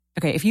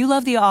Okay, if you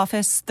love The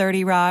Office,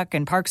 30 Rock,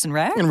 and Parks and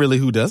Rec... And really,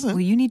 who doesn't?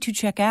 Well, you need to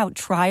check out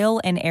Trial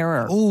and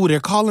Error. Oh, they're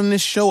calling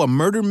this show a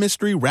murder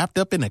mystery wrapped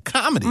up in a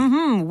comedy.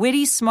 Mm-hmm.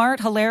 Witty, smart,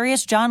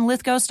 hilarious. John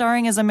Lithgow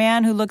starring as a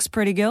man who looks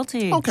pretty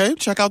guilty. Okay,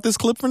 check out this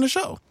clip from the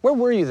show. Where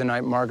were you the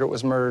night Margaret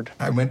was murdered?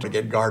 I went to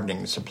get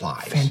gardening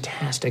supplies.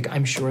 Fantastic.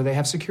 I'm sure they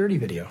have security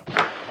video.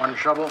 One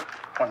shovel,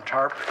 one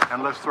tarp,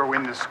 and let's throw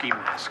in the ski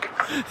mask.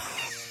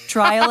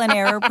 Trial and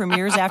Error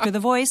premieres after The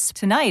Voice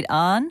tonight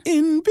on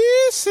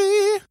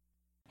NBC.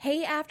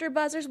 Hey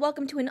AfterBuzzers,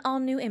 welcome to an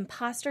all-new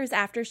Imposters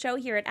After Show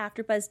here at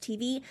AfterBuzz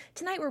TV.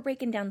 Tonight we're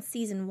breaking down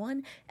Season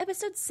 1,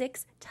 Episode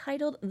 6,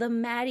 titled The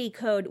Maddie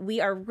Code.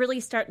 We are really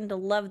starting to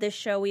love this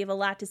show. We have a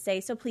lot to say,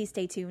 so please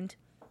stay tuned.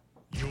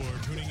 You're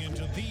tuning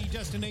into the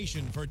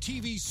destination for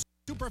TV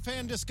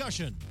superfan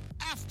discussion,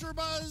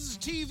 AfterBuzz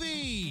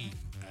TV.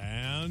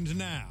 And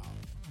now,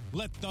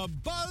 let the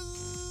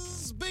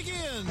buzz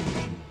begin.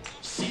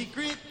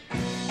 Secret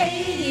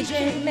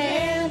Agent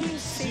Man,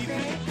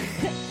 Secret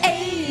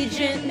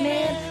Agent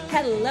Man.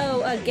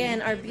 Hello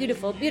again, our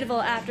beautiful, beautiful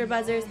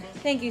AfterBuzzers.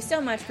 Thank you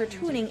so much for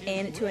tuning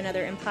in to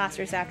another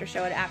Imposters After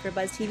Show at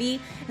AfterBuzz TV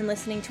and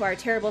listening to our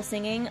terrible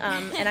singing.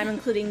 And I'm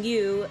including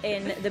you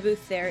in the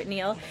booth there,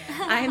 Neil.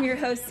 I am your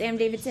host, Sam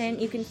Davidson.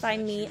 You can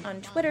find me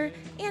on Twitter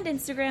and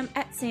Instagram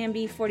at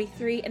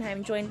SamB43, and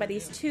I'm joined by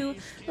these two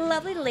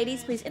lovely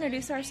ladies. Please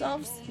introduce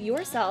yourselves.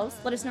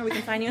 Let us know where we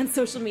can find you on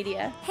social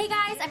media. Hey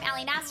guys, I'm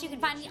Allie Nasta. You can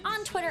find me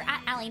on Twitter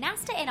at Allie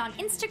Nasta and on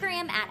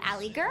Instagram at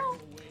Allie Girl.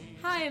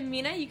 Hi, I'm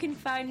Mina. You can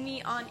find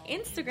me on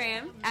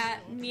Instagram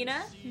at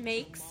Mina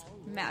Makes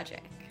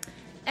Magic.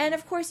 And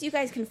of course, you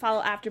guys can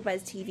follow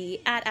AfterBuzz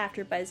TV at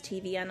AfterBuzz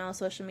TV on all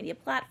social media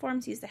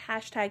platforms. Use the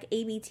hashtag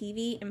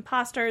ABTV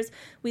Imposters.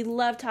 We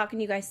love talking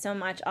to you guys so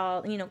much.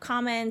 All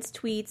comments,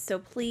 tweets. So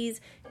please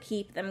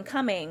keep them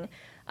coming.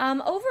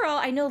 Overall,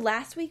 I know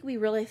last week we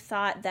really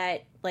thought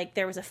that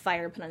there was a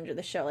fire put under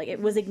the show,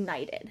 it was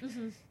ignited.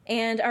 Mm-hmm.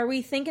 And are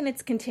we thinking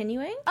it's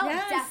continuing? Oh,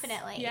 yes.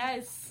 Definitely.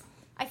 Yes.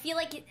 I feel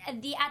like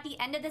at the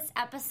end of this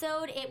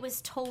episode, it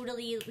was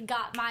totally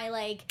got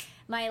my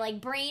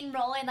brain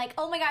rolling.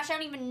 Oh my gosh, I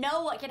don't even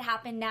know what could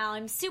happen now.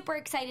 I'm super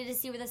excited to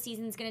see where the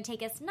season's going to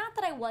take us. Not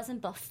that I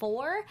wasn't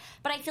before,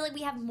 but I feel like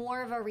we have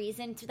more of a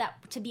reason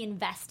to be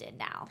invested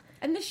now.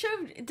 And the show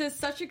does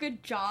such a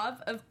good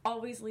job of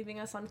always leaving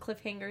us on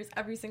cliffhangers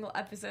every single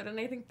episode, and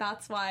I think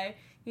that's why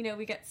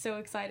we get so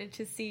excited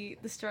to see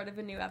the start of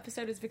a new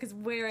episode is because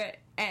where it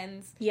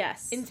ends.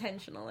 Yes.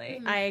 Intentionally.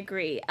 I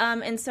agree.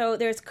 And so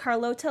there's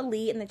Carlota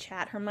Lee in the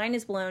chat. Her mind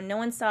is blown. No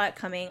one saw it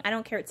coming. I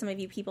don't care what some of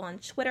you people on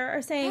Twitter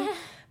are saying,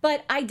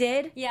 but I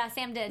did. Yeah,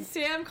 Sam did.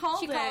 Sam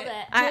called it. She called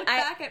it. Look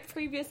back at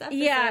previous episodes.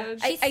 Yeah,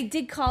 I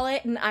did call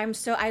it, and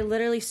I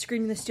literally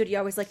screamed in the studio.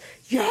 I was like,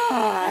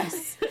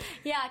 yes!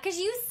 Yeah, because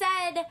you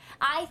said,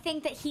 I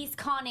think that he's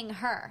conning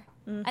her.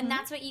 Mm-hmm. And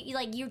that's what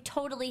you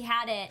totally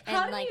had it. And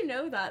how do you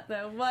know that,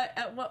 though?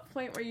 At what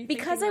point were you thinking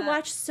Because I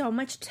watch so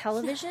much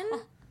television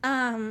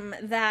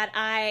that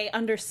I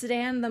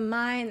understand the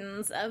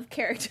minds of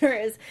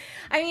characters.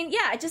 I mean,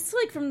 yeah, just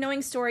from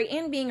knowing story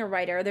and being a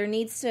writer, there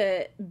needs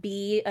to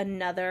be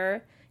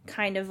another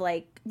kind of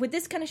with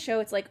this kind of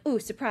show, it's ooh,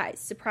 surprise,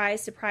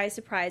 surprise, surprise,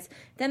 surprise.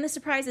 Then the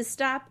surprises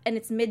stop and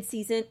it's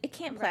mid-season. It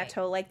can't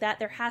plateau like that.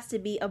 There has to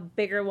be a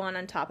bigger one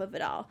on top of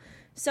it all.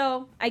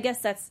 So I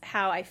guess that's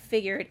how I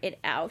figured it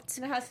out.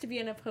 There has to be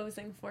an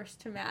opposing force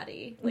to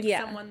Maddie.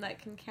 Someone that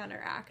can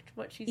counteract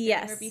what she's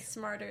doing or be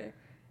smarter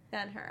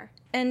than her.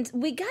 And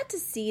we got to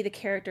see the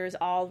characters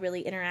all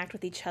really interact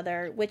with each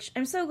other, which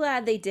I'm so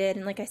glad they did.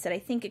 And like I said, I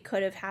think it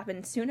could have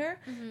happened sooner.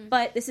 Mm-hmm.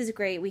 But this is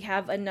great. We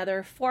have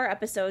another 4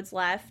 episodes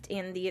left,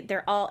 and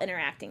they're all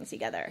interacting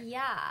together.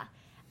 Yeah.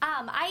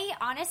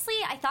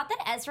 I thought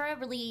that Ezra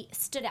really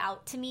stood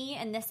out to me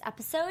in this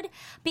episode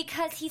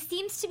because he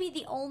seems to be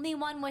the only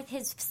one with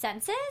his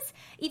senses.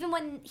 Even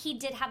when he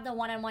did have the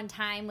one-on-one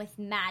time with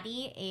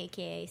Maddie,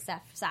 aka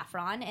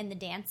Saffron, in the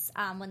dance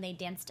when they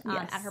danced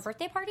at her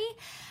birthday party,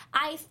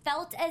 I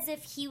felt as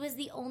if he was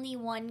the only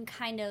one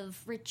kind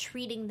of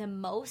retreating the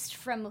most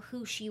from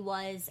who she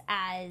was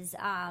as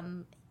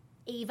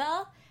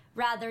Ava,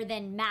 rather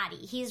than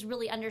Maddie. He's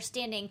really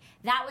understanding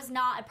that was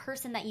not a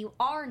person that you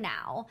are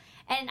now.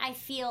 And I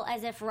feel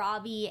as if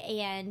Robbie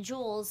and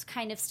Jules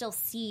kind of still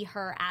see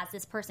her as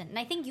this person. And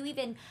I think you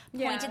even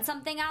pointed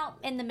something out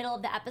in the middle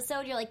of the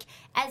episode. You're like,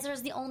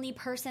 Ezra's the only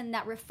person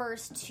that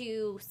refers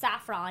to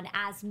Saffron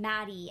as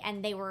Maddie,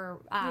 and they were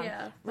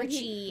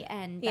Richie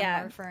and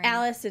them were referring.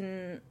 Alice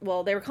they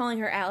were calling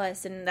her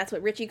Alice, and that's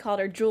what Richie called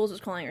her. Jules was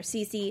calling her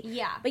Cece.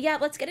 Yeah. But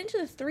let's get into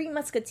the 3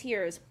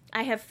 Musketeers.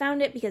 I have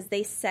found it because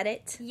they said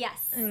it.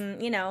 Yes. And,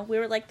 we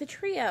were like the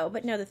trio,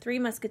 but no, the 3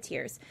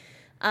 Musketeers.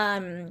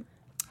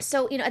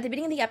 So, at the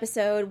beginning of the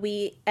episode,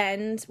 we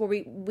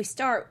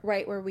start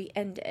right where we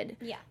ended.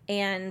 Yeah.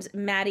 And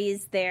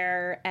Maddie's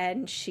there,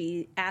 and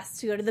she asks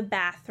to go to the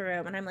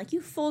bathroom. And I'm like, you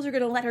fools are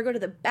going to let her go to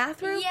the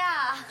bathroom?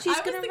 Yeah. She's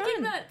going to run. I was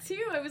thinking that,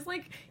 too. I was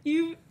like,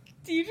 you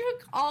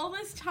took all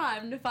this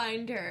time to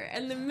find her,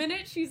 and the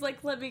minute she's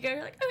like, let me go,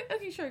 you're like, oh,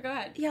 okay, sure, go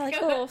ahead. Yeah,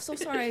 so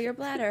sorry, your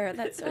bladder.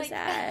 That's so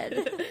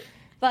sad.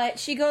 But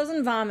she goes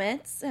and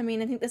vomits. I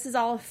mean, I think this is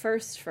all a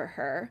first for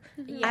her.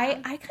 Yeah. I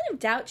kind of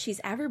doubt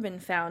she's ever been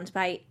found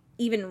by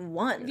even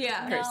one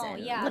person, No,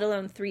 yeah. let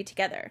alone 3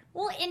 together.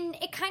 Well, and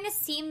it kind of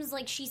seems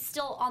like she's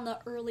still on the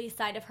early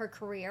side of her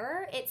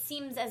career. It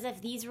seems as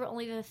if these were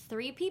only the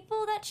 3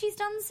 people that she's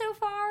done so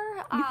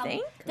far. You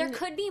think? There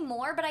could be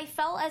more, but I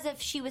felt as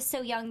if she was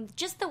so young,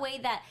 just the way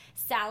that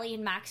Sally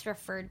and Max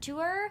referred to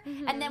her.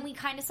 And then we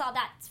kind of saw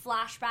that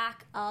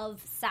flashback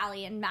of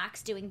Sally and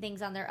Max doing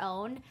things on their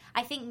own.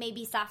 I think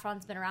maybe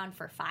Saffron's been around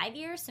for 5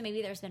 years, so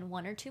maybe there's been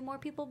 1 or 2 more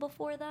people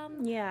before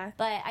them. Yeah.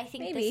 But I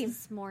think Maybe.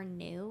 this is more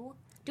new.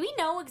 Do we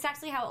know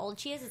exactly how old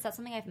she is? Is that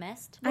something I've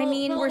missed? I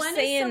mean, Well, we're when is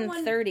saying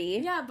someone-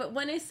 30. Yeah, but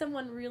when is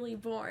someone really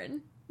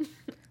born?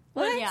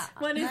 What? Yeah.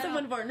 When is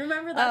someone born?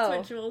 Remember that's Oh.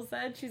 what Jules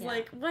said? She's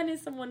like, when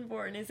is someone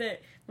born? Is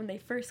it when they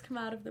first come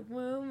out of the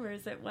womb, or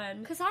is it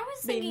when Because I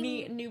was they thinking...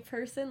 meet a new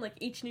person? Like,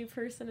 each new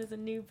person is a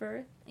new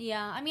birth?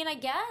 Yeah, I mean, I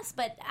guess,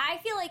 but I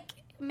feel like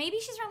maybe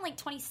she's around like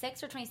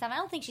 26 or 27. I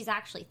don't think she's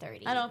actually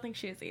 30. I don't think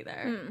she is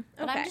either.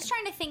 But I'm just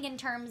trying to think in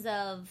terms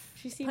of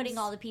She seems putting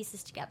all the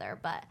pieces together,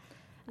 but...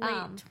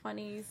 Late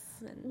 20s.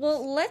 And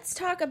Well, let's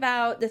talk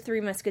about the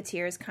 3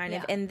 Musketeers, kind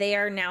of, Yeah. and they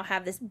are now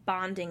have this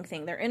bonding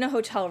thing. They're in a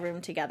hotel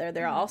room together.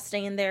 They're all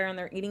staying there, and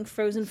they're eating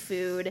frozen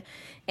food,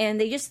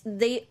 and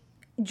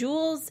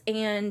Jules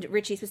and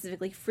Richie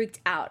specifically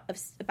freaked out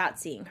about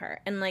seeing her.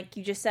 And like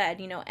you just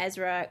said,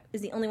 Ezra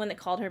is the only one that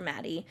called her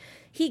Maddie.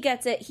 He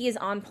gets it. He is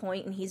on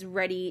point, and he's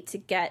ready to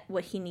get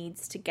what he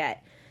needs to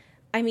get.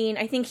 I mean,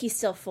 I think he's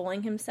still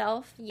fooling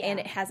himself, and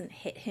it hasn't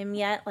hit him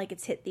yet like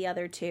it's hit the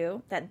other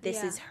 2, that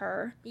this is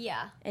her.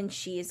 Yeah. And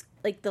she's,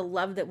 like, the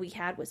love that we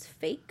had was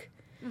fake.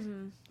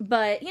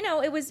 But,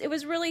 it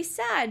was really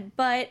sad.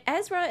 But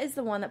Ezra is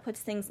the one that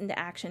puts things into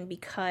action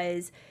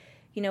because...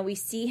 we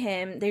see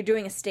him, they're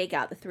doing a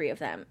stakeout, the 3 of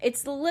them.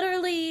 It's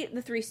literally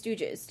the 3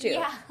 Stooges, too.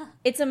 Yeah.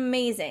 It's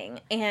amazing.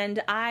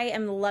 And I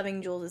am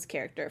loving Jules'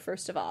 character,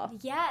 first of all.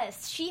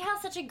 Yes, she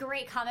has such a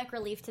great comic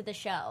relief to the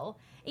show.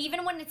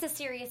 Even when it's a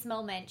serious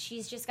moment,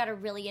 she's just got a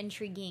really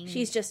intriguing...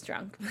 She's just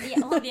drunk.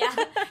 Yeah,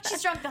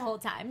 she's drunk the whole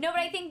time. No,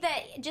 but I think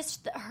that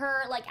just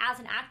her, like, as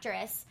an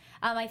actress...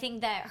 I think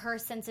that her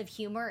sense of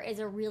humor is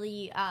a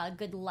really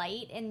good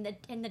light in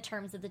the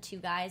terms of the 2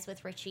 guys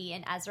with Richie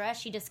and Ezra.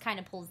 She just kind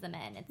of pulls them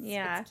in.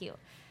 It's cute.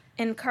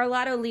 And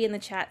Carlotto Lee in the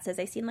chat says,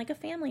 I seem like a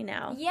family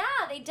now. Yeah,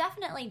 they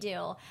definitely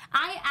do.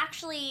 I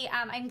actually,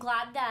 I'm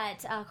glad that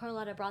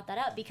Carlotta brought that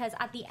up because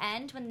at the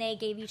end when they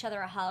gave each other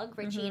a hug,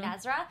 Richie and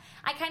Ezra,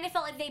 I kind of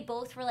felt like they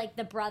both were like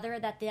the brother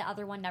that the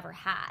other one never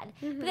had.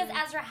 Because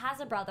Ezra has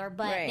a brother,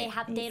 but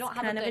they don't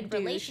have a good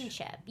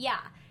relationship. Yeah,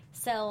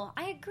 so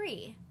I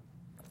agree.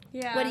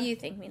 Yeah. What do you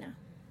think, Mina?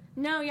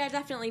 No, yeah,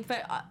 definitely.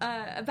 But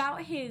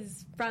about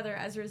his brother,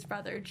 Ezra's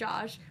brother,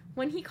 Josh,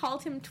 when he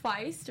called him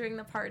twice during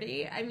the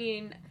party, I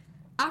mean,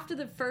 after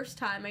the first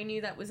time, I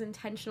knew that was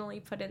intentionally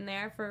put in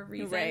there for a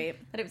reason,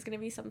 that it was going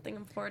to be something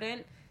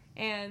important.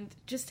 And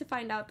just to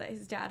find out that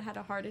his dad had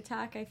a heart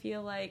attack, I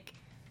feel like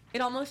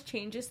it almost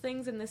changes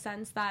things in the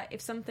sense that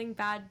if something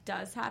bad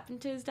does happen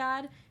to his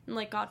dad, and,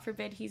 like, God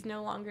forbid he's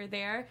no longer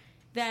there,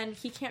 then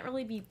he can't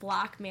really be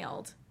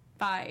blackmailed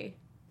by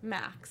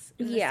Max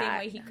in the same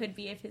way he could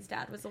be if his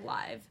dad was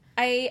alive.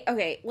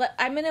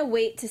 I'm gonna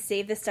wait to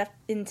save this stuff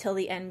until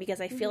the end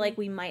because I feel like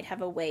we might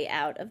have a way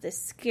out of this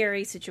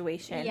scary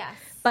situation. Yes.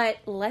 But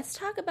let's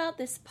talk about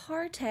this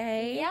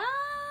party. Yes.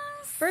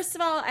 First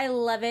of all, I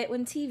love it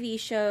when TV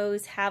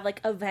shows have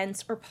like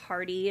events or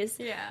parties.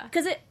 Yeah.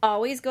 Because it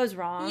always goes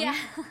wrong. Yeah.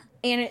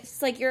 And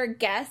it's like you're a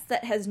guest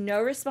that has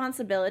no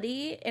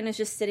responsibility and is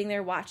just sitting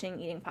there watching,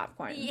 eating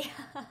popcorn. Yeah.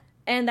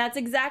 And that's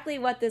exactly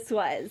what this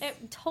was.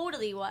 It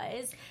totally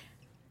was.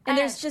 And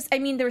there's just, I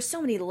mean, there were so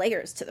many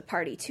layers to the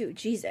party, too.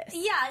 Jesus.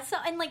 Yeah,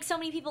 so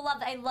many people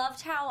loved it. I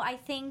loved how I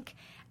think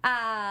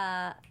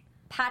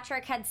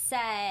Patrick had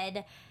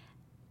said...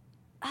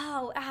 he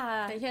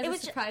has it a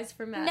was surprise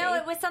for Maddie. No,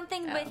 it was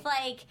something with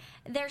like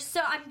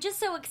I'm just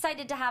so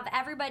excited to have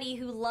everybody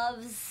who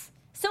loves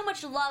so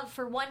much love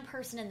for one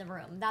person in the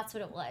room. That's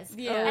what it was.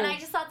 Yeah. And I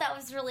just thought that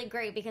was really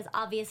great because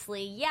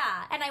obviously,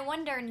 yeah. And I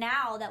wonder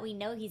now that we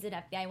know he's an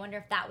FBI, I wonder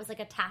if that was like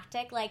a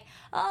tactic, like,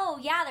 oh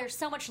yeah, there's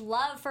so much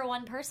love for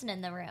one person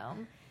in the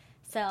room.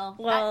 So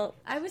well,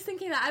 I was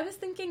thinking that. I was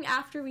thinking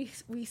after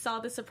we saw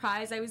the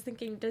surprise, I was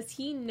thinking, does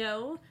he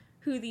know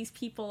who these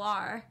people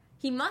are?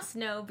 He must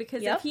know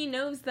because if he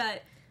knows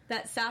that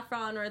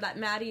Saffron or that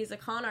Maddie is a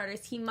con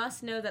artist, he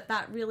must know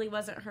that really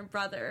wasn't her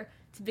brother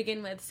to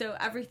begin with. So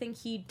everything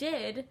he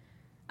did,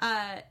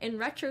 in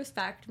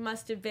retrospect,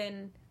 must have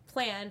been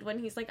planned when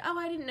he's like, oh,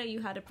 I didn't know you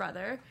had a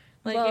brother.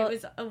 Like, it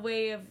was a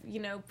way of,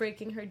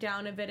 breaking her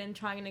down a bit and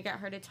trying to get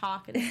her to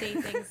talk and say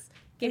things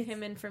give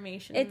him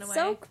information in a way. It's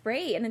so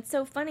great, and it's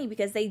so funny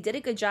because they did a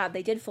good job.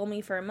 They did fool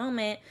me for a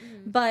moment,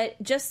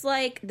 but just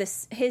like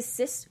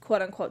his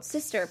quote-unquote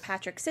sister,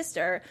 Patrick's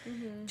sister,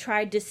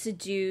 tried to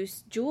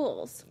seduce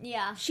Jules.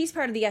 Yeah. She's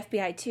part of the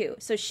FBI, too.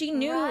 So she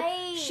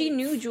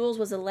knew Jules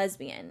was a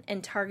lesbian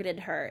and targeted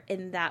her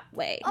in that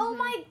way. Oh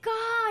my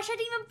gosh, I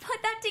didn't even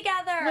put that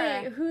together.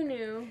 Wait, who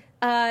knew?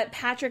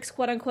 Patrick's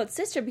quote-unquote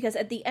sister, because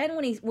at the end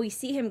when we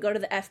see him go to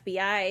the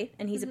FBI,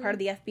 and he's a part of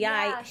the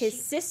FBI,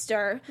 his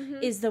sister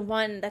is the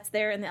one that's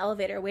there in the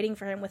elevator waiting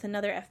for him with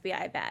another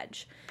FBI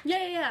badge.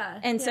 Yeah.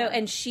 And so,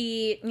 and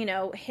she,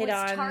 hit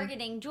on...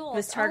 targeting Jules.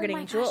 Was targeting oh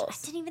my Jules. Gosh,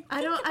 I didn't even think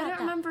I about don't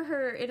remember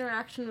her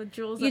interaction with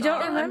Jules You at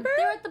don't all. remember?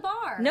 They were at the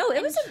bar. No,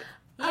 it was a...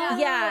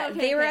 Yeah.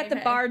 they were at the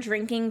bar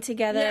drinking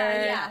together.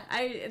 Yeah.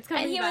 It's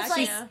coming And he back. was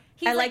like,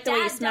 I like the way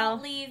you Dad, smell.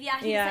 don't leave. Yeah,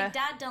 he was like,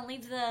 Dad, don't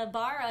leave the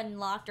bar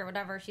unlocked or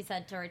whatever she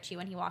said to Richie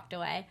when he walked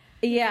away.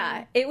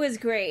 Yeah, it was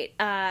great.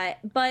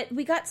 But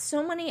we got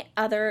so many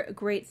other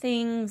great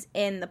things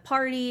in the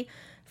party.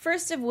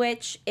 First of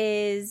which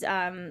is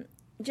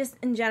just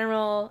in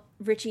general,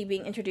 Richie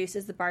being introduced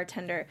as the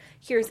bartender.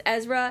 Here's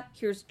Ezra.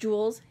 Here's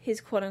Jules,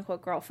 his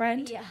quote-unquote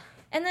girlfriend. Yeah.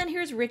 And then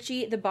here's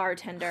Richie, the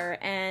bartender,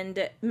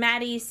 and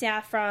Maddie,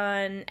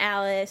 Saffron,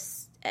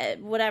 Alice,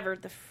 whatever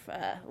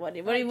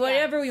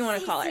whatever we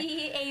want to call her.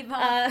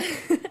 Ava.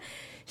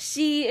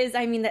 She is.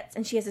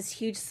 And she has this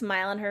huge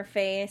smile on her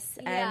face,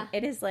 and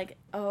it is like,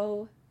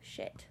 oh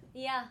shit.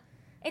 Yeah.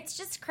 It's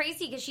just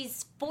crazy because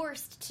she's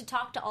forced to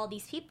talk to all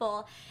these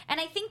people. And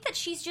I think that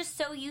she's just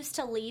so used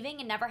to leaving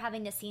and never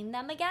having to see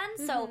them again.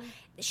 So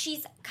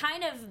she's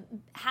kind of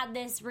had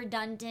this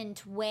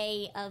redundant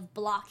way of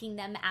blocking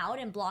them out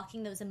and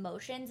blocking those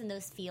emotions and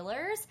those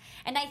feelers.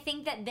 And I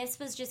think that this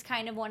was just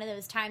kind of one of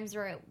those times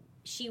where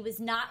she was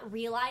not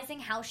realizing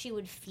how she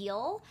would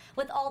feel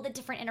with all the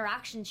different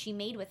interactions she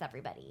made with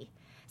everybody.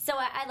 So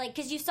I like,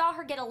 because you saw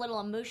her get a little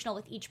emotional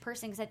with each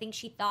person, because I think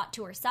she thought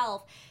to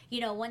herself,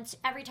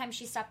 every time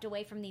she stepped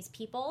away from these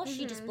people,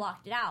 she just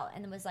blocked it out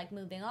and then was like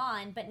moving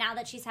on. But now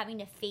that she's having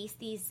to face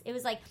these, it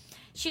was like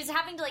she was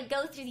having to like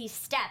go through these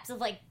steps of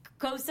like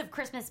Ghosts of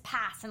Christmas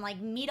Past and like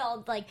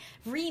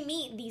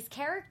re-meet these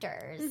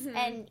characters,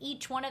 and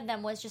each one of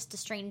them was just a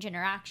strange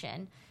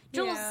interaction.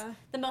 Jules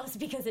the most,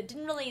 because they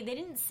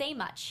didn't say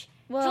much.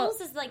 Well,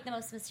 Jules is like the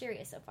most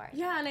mysterious so far.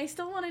 Yeah, and I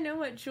still want to know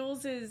what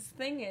Jules's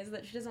thing is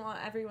that she doesn't want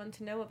everyone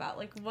to know about.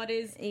 Like, what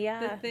is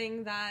the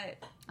thing that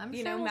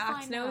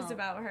Max knows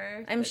about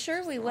her? I'm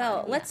sure we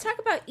will. Let's talk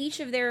about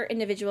each of their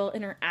individual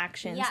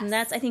interactions, and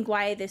that's I think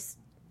why this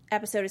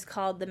episode is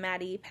called the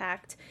Maddie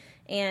Pact.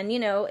 And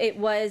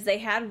they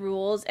had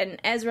rules, and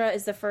Ezra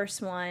is the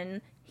first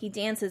one. He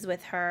dances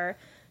with her.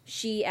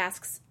 She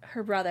asks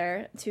her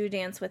brother to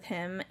dance with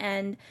him,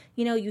 and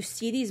you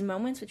see these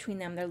moments between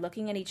them. They're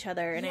looking at each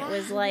other, and it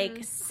was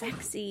like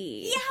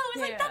sexy. Yeah, I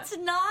was like, that's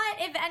not.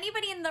 If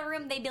anybody in the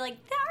room, they'd be like,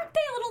 aren't they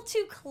a little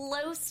too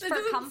close for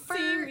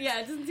comfort?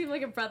 It doesn't seem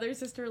like a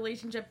brother-sister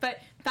relationship. But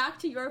back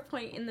to your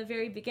point in the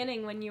very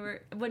beginning,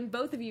 when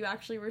both of you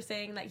actually were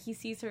saying that he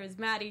sees her as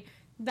Maddie.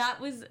 That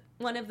was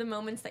one of the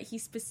moments that he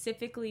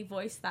specifically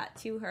voiced that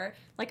to her.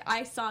 Like,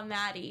 I saw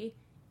Maddie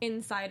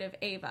inside of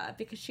Ava,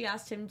 because she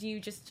asked him, do you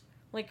just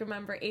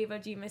remember Ava?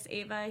 Do you miss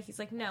Ava? He's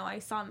like, no, I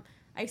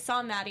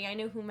saw Maddie. I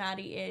know who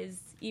Maddie is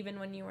even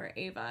when you were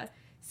Ava.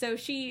 So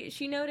she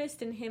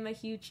noticed in him a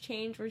huge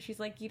change where she's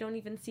like, you don't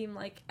even seem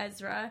like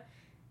Ezra.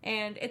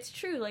 And it's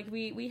true, like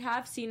we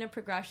have seen a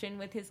progression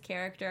with his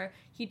character.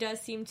 He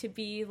does seem to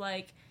be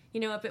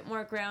a bit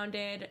more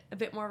grounded, a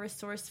bit more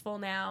resourceful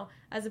now,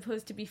 as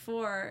opposed to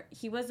before.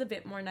 He was a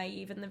bit more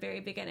naive in the very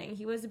beginning.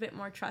 He was a bit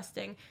more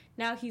trusting.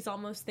 Now he's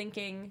almost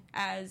thinking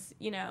as,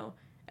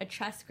 a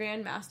chess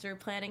grandmaster,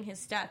 planning his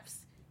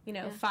steps,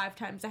 5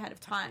 times ahead of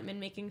time and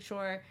making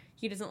sure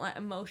he doesn't let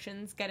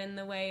emotions get in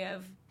the way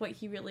of what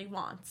he really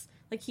wants.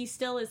 Like, he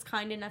still is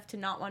kind enough to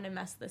not want to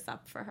mess this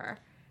up for her.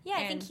 Yeah,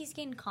 I think he's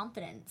gained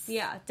confidence.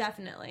 Yeah,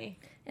 definitely.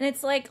 And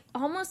it's like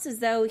almost as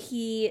though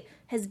he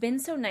has been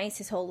so nice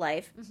his whole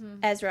life,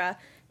 Ezra.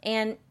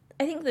 And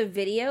I think the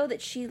video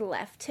that she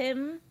left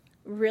him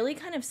really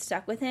kind of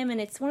stuck with him.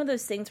 And it's one of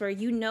those things where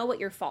you know what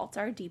your faults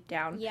are deep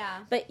down. Yeah.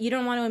 But you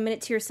don't want to admit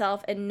it to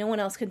yourself, and no one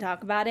else can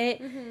talk about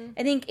it.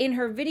 I think in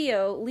her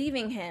video,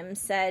 leaving him,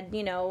 said,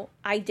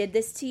 I did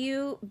this to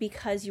you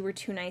because you were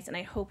too nice, and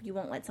I hope you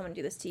won't let someone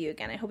do this to you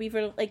again. I hope you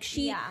feel like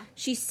she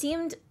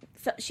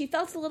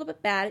felt a little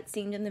bit bad, it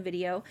seemed, in the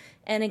video.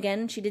 And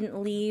again, she didn't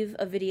leave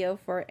a video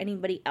for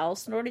anybody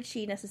else, nor did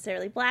she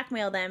necessarily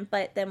blackmail them.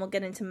 But then we'll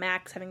get into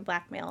Max having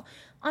blackmail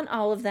on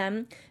all of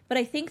them. But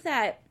I think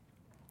that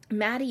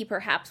Maddie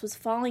perhaps was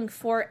falling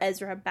for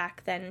Ezra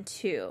back then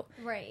too.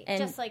 Right.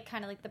 And just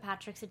kind of like the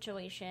Patrick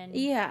situation.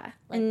 Yeah.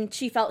 And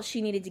she felt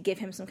she needed to give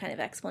him some kind of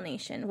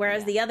explanation.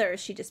 Whereas the others,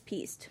 she just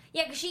pieced.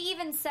 Yeah, because she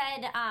even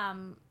said,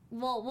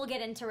 well, we'll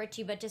get into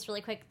Richie, but just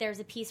really quick,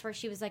 there's a piece where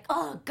she was like,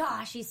 oh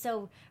gosh, he's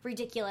so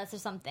ridiculous or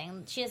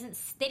something.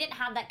 They didn't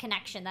have that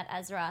connection that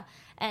Ezra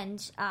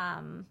and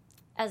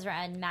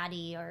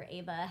Maddie or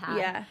Ava had.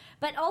 Yeah.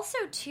 But also,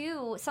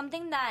 too,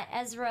 something that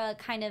Ezra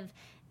kind of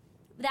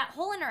that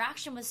whole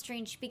interaction was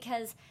strange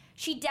because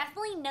she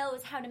definitely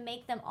knows how to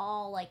make them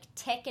all like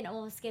tick and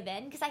almost give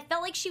in, because I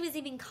felt like she was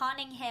even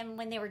conning him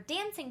when they were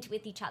dancing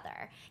with each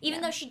other,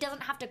 even though she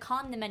doesn't have to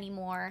con them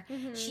anymore.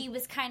 She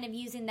was kind of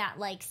using that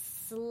like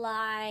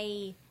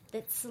slyness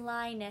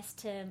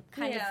to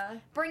kind of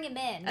bring him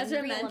in.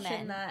 Ezra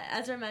mentioned that.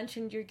 Ezra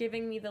mentioned, you're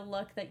giving me the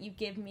look that you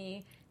give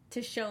me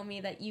to show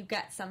me that you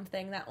get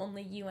something that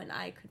only you and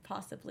I could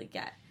possibly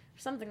get, or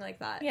something like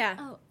that. Yeah.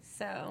 Oh.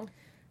 So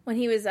when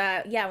he was,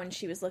 when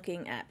she was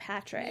looking at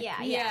Patrick.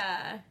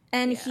 Yeah.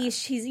 And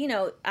she's, you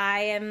know, I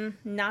am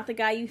not the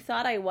guy you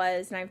thought I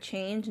was, and I've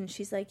changed. And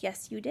she's like,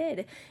 yes, you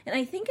did. And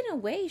I think in a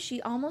way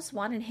she almost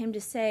wanted him to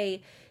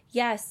say,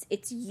 yes,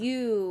 it's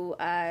you.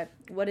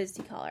 What does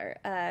he call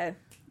her?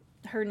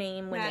 Her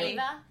name when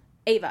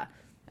Ava.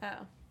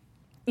 Oh.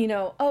 You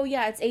know, oh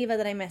yeah, it's Ava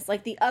that I missed,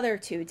 like the other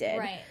two did.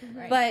 Right.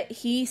 But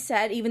he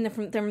said, even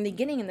from the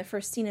beginning in the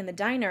first scene in the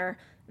diner,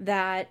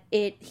 that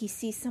he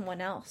sees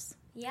someone else.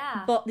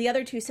 Yeah. But the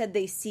other two said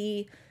they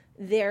see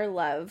their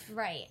love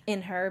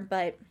in her,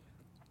 but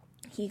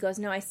he goes,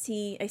 no, I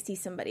see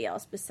somebody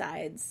else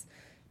besides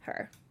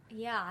her.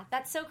 Yeah,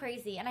 that's so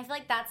crazy. And I feel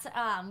like that's,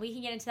 we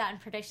can get into that in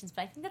predictions,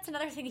 but I think that's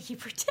another thing that you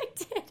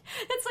predicted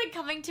that's, like,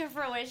 coming to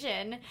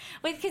fruition.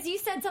 Because you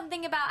said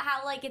something about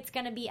how, like, it's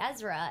going to be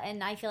Ezra,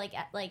 and I feel like,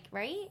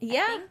 right?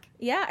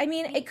 Yeah. I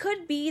mean, it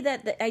could be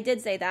that, I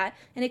did say that,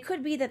 and it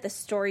could be that the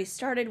story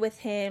started with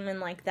him, and,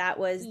 like, that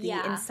was the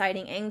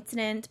inciting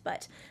incident,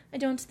 but I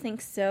don't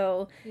think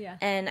so. Yeah.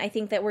 And I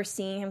think that we're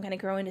seeing him kind of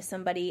grow into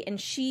somebody, and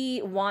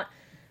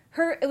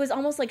it was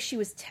almost like she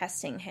was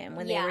testing him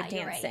when they were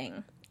dancing.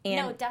 Right.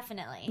 And, no,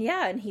 definitely.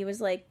 Yeah, and he was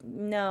like,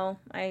 no,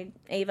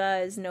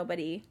 Ava is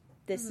nobody.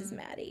 This is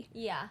Maddie.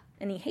 Yeah.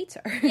 And he hates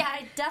her. Yeah,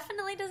 it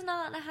definitely does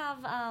not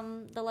have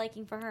the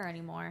liking for her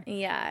anymore.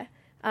 Yeah.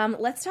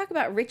 Let's talk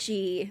about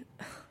Richie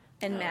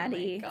and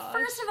Maddie.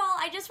 First of all,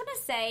 I just want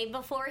to say,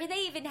 before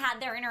they even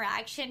had their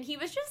interaction, he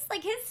was just,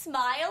 like, his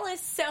smile is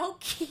so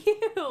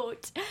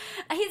cute.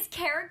 His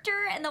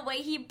character and the way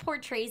he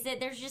portrays it,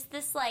 there's just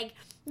this, like,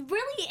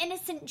 really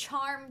innocent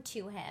charm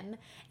to him.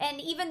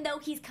 And even though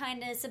he's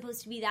kind of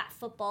supposed to be that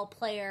football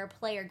player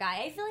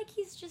guy, I feel like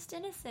he's just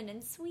innocent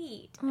and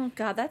sweet. Oh,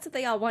 God, that's what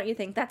they all want you to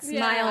think. That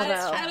smile,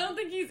 though. I don't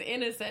think he's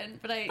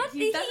innocent, but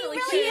he's definitely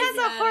really has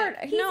a heart.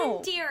 He's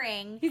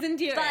endearing. He's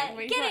endearing.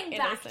 But getting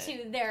back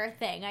to their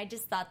thing, I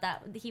just thought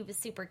that he was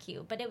super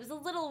cute. But it was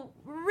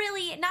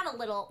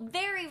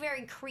very,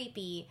 very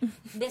creepy,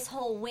 this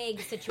whole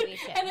wig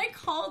situation. And I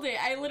called it.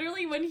 I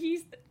literally, when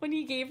he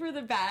gave her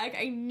the bag,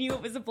 I knew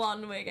it was a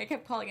blonde wig. I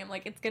kept calling him,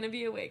 like, it's gonna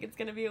be a wig, it's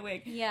gonna be a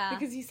wig. Yeah.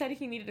 Because he said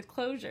he needed a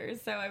closure,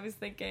 so I was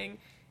thinking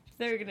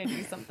they're gonna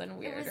do something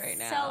weird right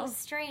now. So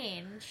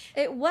strange.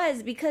 It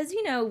was, because,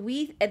 you know,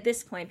 we, at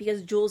this point,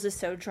 because Jules is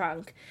so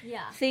drunk,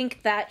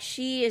 think that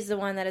she is the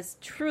one that has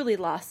truly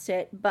lost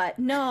it, but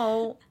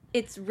no,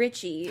 it's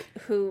Richie,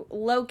 who,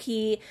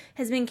 low-key,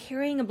 has been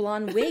carrying a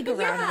blonde wig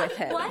around with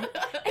him. What? And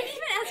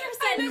even Ezra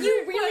said,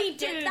 you really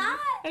did that?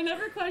 I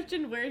never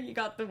questioned where he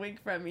got the wig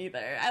from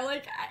either.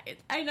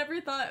 I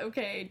never thought,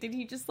 okay, did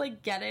he just,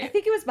 like, get it? I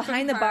think it was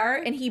behind the bar,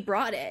 and he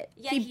brought it.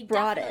 Yeah, he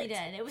brought definitely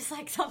did. It was,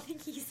 like, something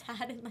he's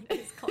had in, like,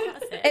 his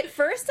closet. At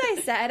first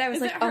I said, I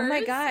was like, oh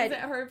my God. Is it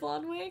her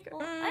blonde wig?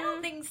 Well, I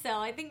don't think so.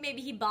 I think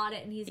maybe he bought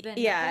it, and he's been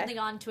holding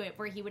on to it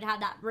where he would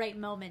have that right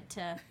moment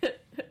to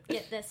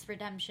get this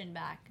redemption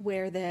back.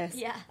 Wear this.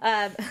 Yeah.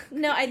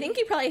 No, I think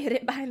he probably hid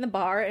it behind the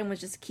bar and was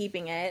just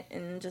keeping it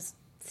and just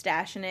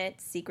stashing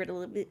it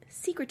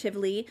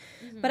secretively.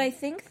 Mm-hmm. But I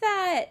think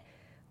that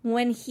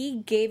when he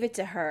gave it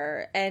to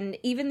her, and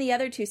even the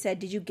other two said,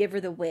 did you give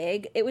her the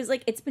wig? It was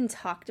like, it's been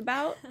talked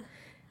about,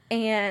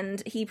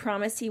 and he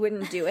promised he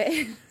wouldn't do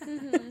it.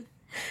 Mm-hmm. And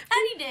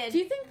he did. Do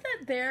you think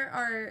that there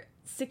are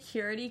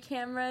security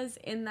cameras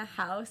in the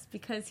house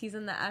because he's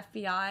in the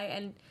FBI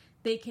and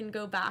they can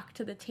go back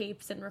to the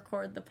tapes and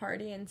record the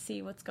party and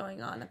see what's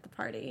going on at the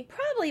party?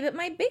 Probably, but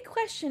my big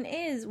question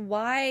is,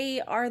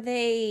 why are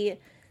they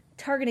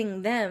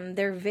targeting them,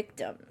 their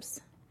victims?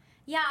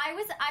 Yeah,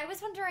 I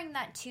was wondering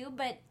that too,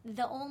 but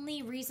the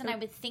only reason I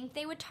would think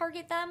they would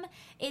target them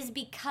is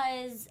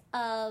because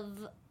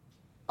of...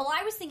 Well,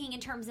 I was thinking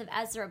in terms of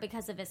Ezra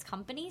because of his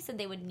company, so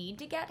they would need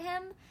to get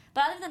him.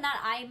 But other than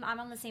that, I'm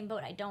on the same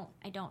boat. I don't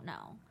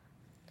know.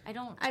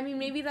 I mean,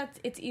 maybe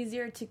it's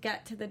easier to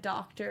get to the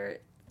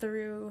doctor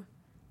through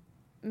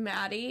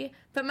Maddie.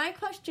 But my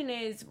question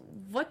is,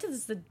 what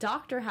does the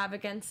doctor have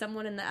against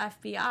someone in the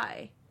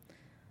FBI?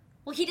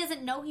 Well, he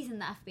doesn't know he's in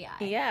the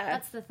FBI. Yeah.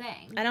 That's the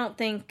thing.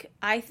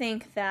 I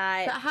think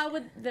that... But how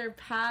would their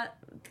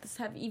paths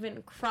have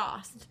even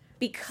crossed?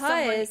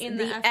 Because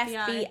the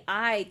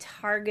FBI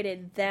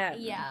targeted them.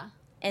 Yeah.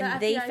 and the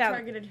they FBI found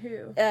targeted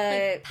who?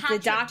 the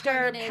Patrick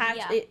doctor.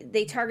 targeted,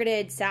 They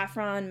targeted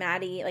Saffron,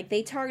 Maddie. Like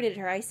they targeted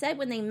her. I said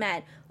when they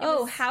met,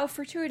 "Oh, how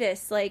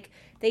fortuitous!" Like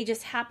they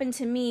just happened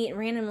to meet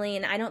randomly,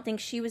 and I don't think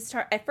she was.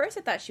 At first,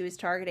 I thought she was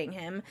targeting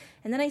him,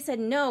 and then I said,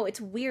 "No, it's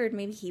weird.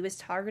 Maybe he was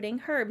targeting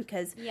her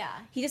because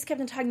he just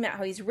kept on talking about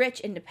how he's rich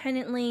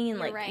independently, and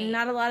You're like right.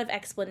 not a lot of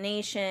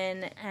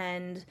explanation."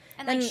 And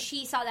like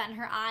she saw that, and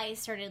her eyes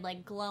started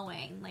like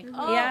glowing. Like,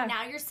 oh, Yeah.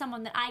 now you're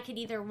someone that I could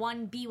either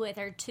one be with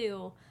or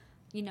two,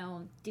 you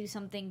know, do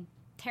something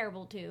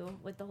terrible to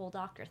with the whole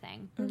doctor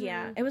thing.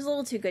 yeah, it was a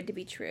little too good to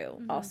be true.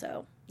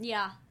 Also,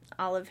 Yeah.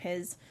 all of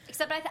his.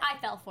 Except I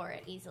fell for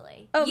it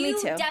easily. Oh, you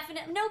me too.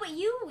 Definitely. No, but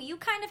you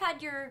kind of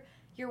had your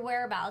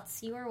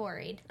whereabouts. You were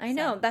worried. I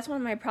know that's one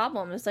of my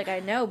problems. Like I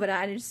know, but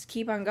I just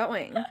keep on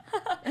going.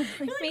 Like,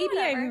 maybe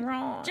whatever. I'm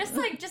wrong. Just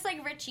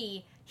like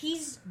Richie,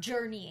 he's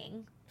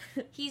journeying.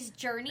 He's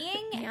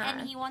journeying, Yeah.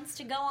 and he wants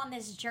to go on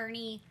this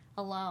journey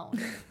alone.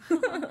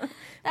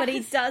 but he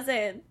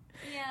doesn't.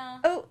 Yeah.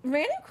 Oh,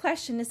 random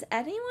question. Does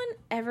anyone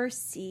ever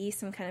see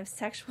some kind of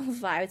sexual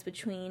vibes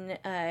between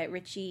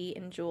Richie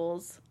and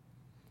Jules?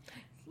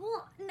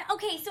 Well,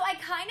 okay, so I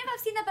kind of have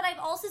seen that, but I've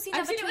also seen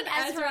that I've seen it between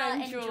with Ezra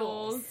and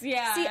Jules.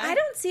 Yeah. See, I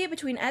don't see it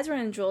between Ezra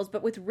and Jules,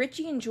 but with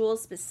Richie and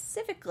Jules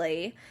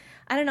specifically,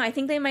 I don't know. I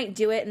think they might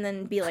do it and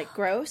then be like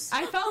gross.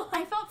 I felt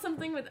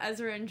something with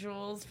Ezra and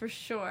Jules for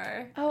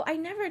sure. Oh, I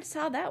never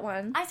saw that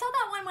one. I saw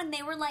that one when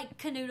they were like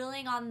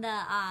canoodling on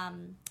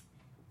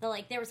the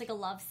like there was like a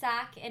love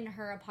sack in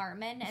her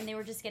apartment, and they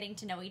were just getting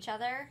to know each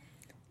other.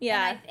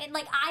 Yeah. And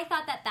I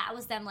thought that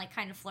was them like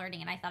kind of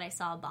flirting, and I thought I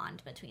saw a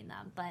bond between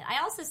them. But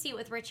I also see it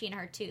with Richie and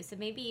her too. So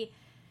maybe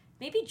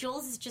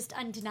Jules is just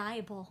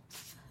undeniable.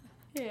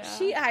 Yeah.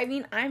 I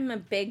mean, I'm a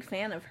big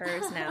fan of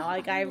hers now.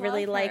 Like, I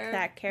really love like her.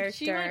 that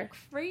character. She went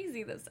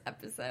crazy this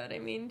episode. I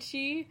mean,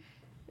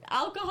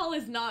 alcohol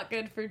is not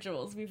good for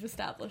Jules. We've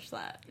established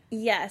that.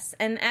 Yes,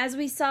 and as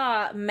we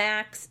saw,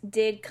 Max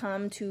did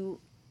come to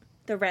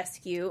the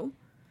rescue.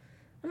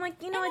 I'm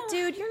like, you know what,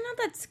 dude? You're not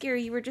that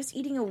scary. You were just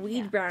eating a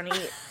weed brownie.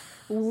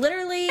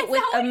 Literally, Is with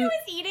that what he was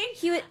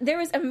eating? there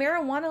was a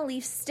marijuana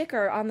leaf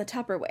sticker on the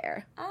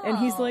Tupperware, and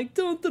he's Oh. like,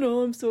 "Dun, dun,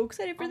 dun, I'm so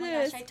excited for Oh my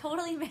this." gosh, I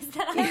totally missed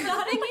that. The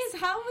thing is,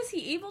 how was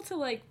he able to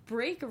like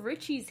break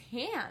Richie's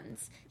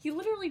hands? He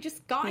literally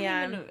just got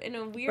him in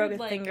a weird broke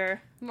a like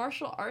finger.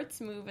 martial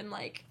arts move and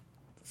like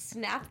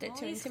snapped it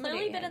to He's intimidate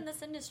clearly been him. in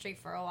this industry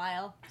for a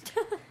while.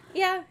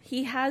 Yeah,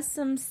 he has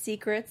some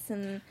secrets,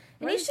 and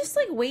he's just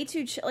like way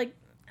too chill. Like,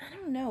 I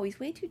don't know, he's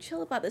way too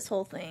chill about this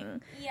whole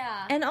thing.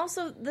 Yeah. And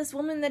also, this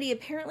woman that he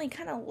apparently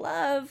kind of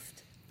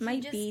loved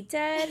might be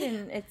dead,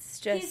 and it's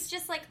just... He's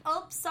just like,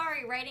 oh,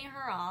 sorry, writing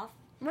her off.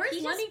 Where's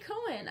He Lenny just-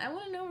 Cohen? I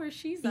want to know where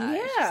she's at.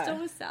 Is she Yeah. still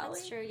with Sally?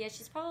 That's true. Yeah,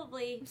 she's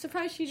probably. I'm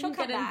surprised she She'll didn't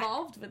come get back.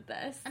 involved with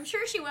this. I'm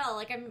sure she will.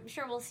 Like, I'm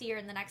sure we'll see her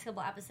in the next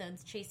couple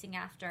episodes chasing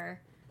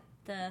after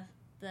the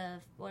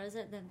what is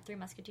it? The Three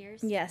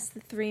Musketeers? Yes,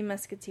 the Three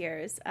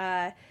Musketeers.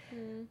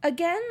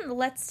 Again,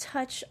 let's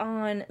touch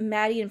on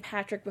Maddie and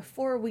Patrick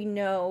before we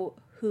know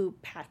who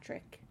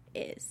Patrick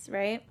is,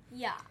 right?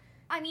 Yeah.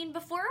 I mean,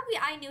 before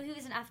I knew he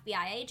was an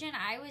FBI agent,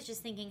 I was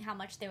just thinking how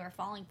much they were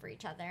falling for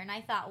each other, and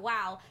I thought,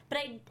 wow. But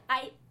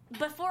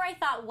before I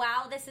thought,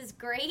 wow, this is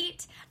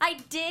great, I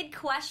did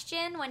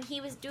question when he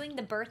was doing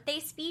the birthday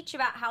speech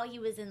about how he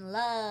was in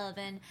love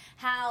and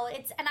how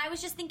and I was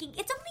just thinking,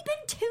 it's only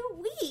been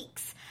 2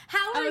 weeks.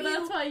 How are you?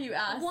 that's why you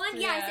asked.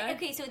 Yeah. I said,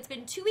 okay, so it's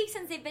been 2 weeks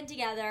since they've been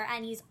together,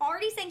 and he's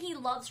already saying he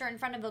loves her in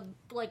front of a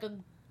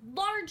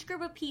large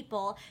group of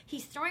people.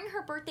 He's throwing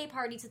her birthday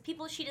parties with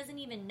people she doesn't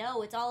even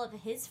know. It's all of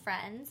his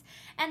friends.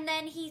 And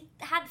then he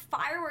had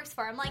fireworks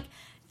for her. I'm like,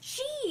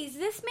 geez,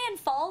 this man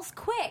falls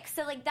quick.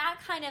 So, like, that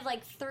kind of,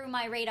 like, threw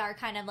my radar,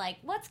 kind of like,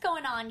 what's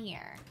going on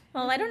here?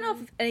 Well, I don't know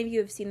if any of you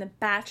have seen The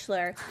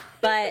Bachelor,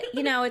 but,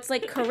 you know, it's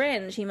like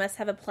Corinne. She must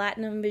have a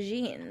platinum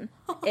vagine.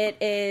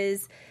 It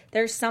is...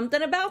 There's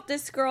something about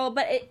this girl,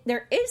 but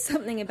there is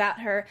something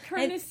about her.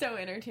 Corinne is so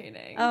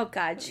entertaining. Oh,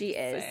 God, she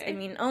is. I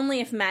mean, only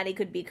if Maddie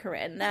could be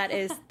Corinne.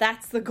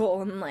 That's the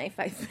goal in life,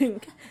 I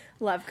think.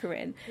 Love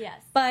Corinne.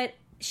 Yes. But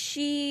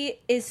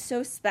she is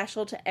so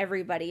special to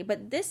everybody.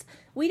 But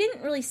we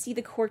didn't really see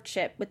the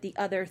courtship with the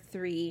other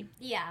three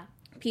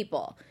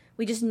people.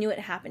 We just knew it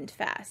happened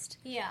fast.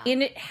 Yeah.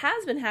 And it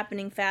has been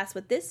happening fast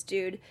with this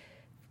dude,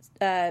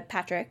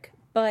 Patrick.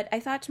 But I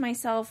thought to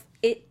myself,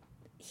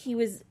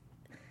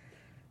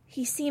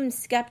 he seemed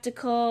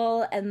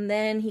skeptical, and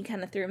then he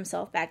kind of threw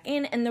himself back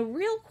in. And the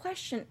real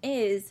question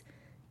is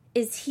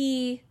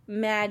he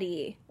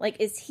Maddie? Like,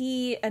 is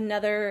he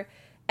another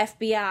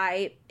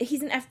FBI?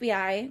 He's an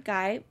FBI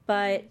guy,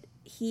 but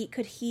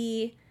could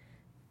he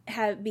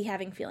be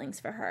having feelings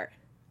for her?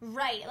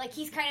 Right. Like,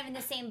 he's kind of in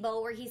the same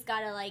boat where he's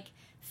got to, like,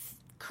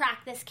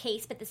 crack this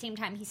case, but at the same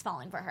time he's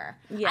falling for her.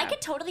 Yeah. I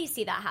could totally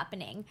see that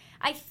happening.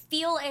 I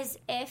feel as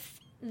if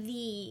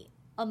the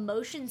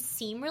emotions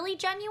seem really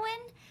genuine,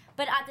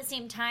 but at the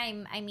same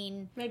time, I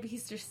mean... Maybe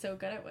he's just so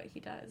good at what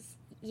he does.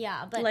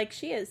 Yeah, but... Like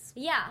she is.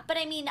 Yeah, but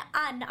I mean,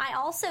 and I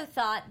also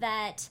thought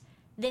that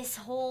this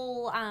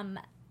whole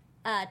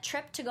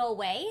trip to go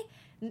away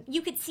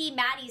you could see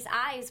Maddie's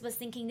eyes was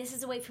thinking, this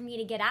is a way for me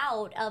to get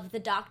out of the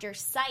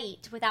doctor's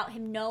sight without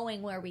him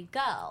knowing where we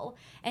go.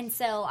 And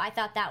so I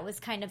thought that was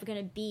kind of going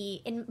to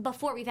be, and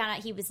before we found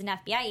out he was an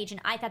FBI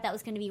agent, I thought that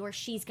was going to be where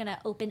she's going to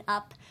open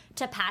up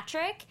to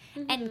Patrick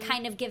and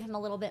kind of give him a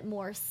little bit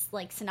more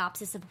like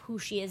synopsis of who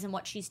she is and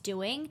what she's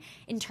doing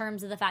in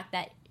terms of the fact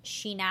that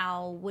she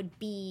now would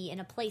be in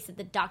a place that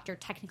the doctor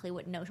technically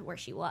wouldn't know where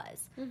she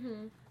was.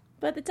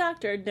 But the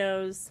doctor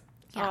knows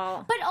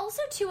all. But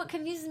also, too, what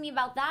confuses me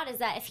about that is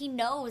that if he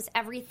knows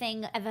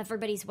everything of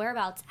everybody's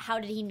whereabouts, how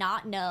did he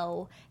not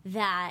know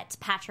that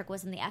Patrick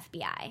was in the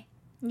FBI?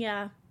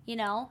 Yeah. You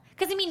know?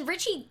 Because, I mean,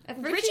 Richie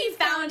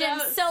found him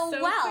so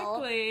well.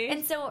 Quickly.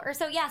 And so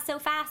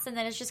fast. And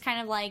then it's just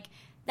kind of like,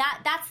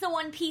 that's the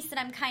one piece that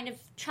I'm kind of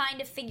trying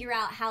to figure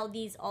out how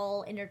these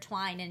all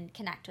intertwine and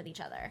connect with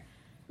each other.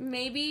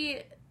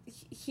 Maybe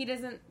he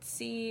doesn't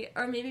see,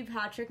 or maybe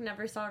Patrick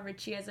never saw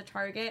Richie as a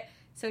target,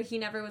 so he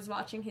never was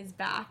watching his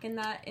back in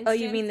that instance. Oh,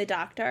 you mean the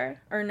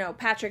doctor? Or no,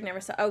 Patrick never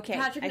saw... Okay,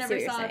 Patrick I never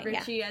see what saw you're saying.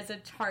 Richie as a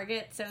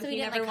target, so he didn't,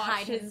 never like, watched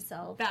hide his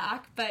himself.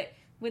 back. But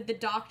with the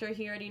doctor,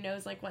 he already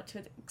knows like what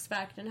to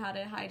expect and how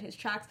to hide his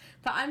tracks.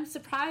 But I'm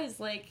surprised,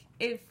 like,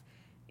 if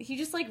he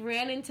just like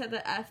ran into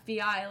the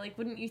FBI, like,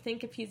 wouldn't you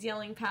think if he's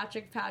yelling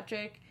Patrick,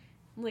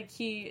 like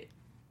he...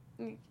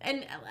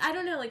 And I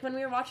don't know, like, when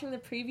we were watching the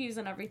previews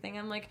and everything,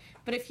 I'm like,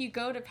 but if you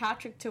go to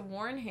Patrick to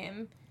warn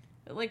him,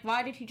 like,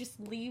 why did he just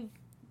leave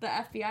the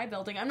FBI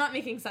building? I'm not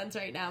making sense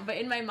right now, but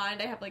in my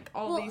mind I have, like,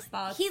 all these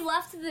thoughts. He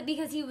left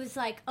because he was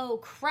like, oh,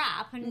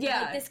 crap, and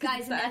like, this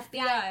guy's in the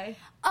FBI.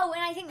 Oh,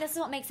 and I think this is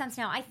what makes sense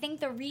now. I think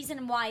the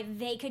reason why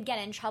they could get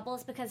in trouble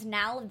is because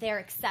now they're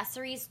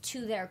accessories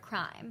to their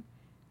crime.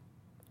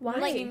 Why?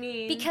 What do you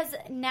mean? Because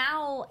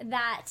now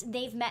that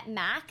they've met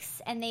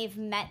Max and they've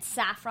met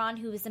Saffron,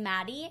 who is a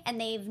Maddie, and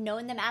they've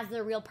known them as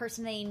their real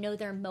person, they know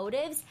their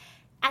motives.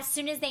 As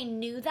soon as they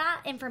knew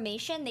that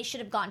information, they should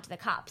have gone to the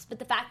cops. But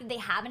the fact that they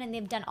haven't and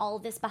they've done all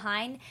of this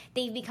behind,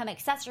 they've become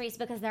accessories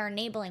because they're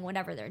enabling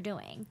whatever they're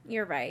doing.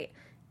 You're right.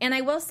 And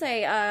I will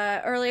say,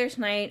 earlier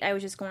tonight, I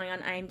was just going on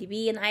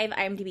IMDb, and I have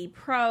IMDb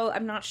Pro.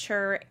 I'm not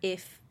sure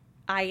if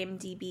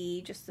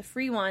IMDb, just the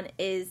free one,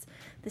 is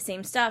the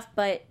same stuff,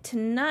 but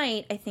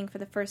tonight, I think for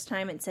the first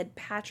time, it said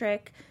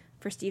Patrick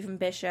for Stephen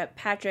Bishop,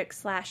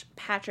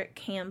 Patrick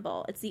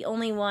Campbell. It's the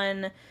only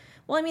one.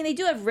 Well, I mean, they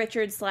do have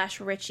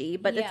Richard/Richie,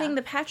 but the thing,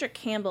 the Patrick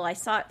Campbell, I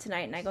saw it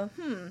tonight, and I go,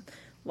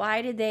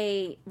 why did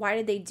they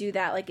do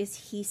that? Like, is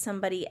he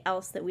somebody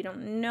else that we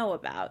don't know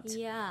about?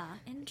 Yeah,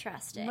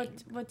 interesting.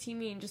 What do you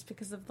mean? Just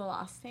because of the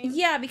last name?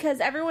 Yeah, because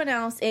everyone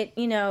else,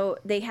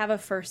 they have a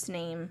first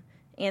name.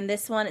 And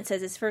this one, it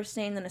says his first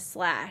name, then a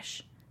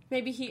slash.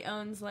 Maybe he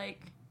owns,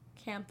 like,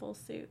 Campbell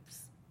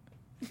Soups.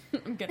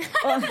 I'm kidding.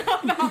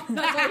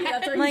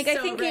 That's like, I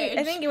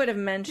think he would have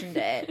mentioned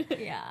it.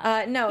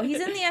 Yeah. No, he's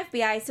in the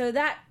FBI, so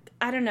that,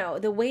 I don't know,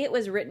 the way it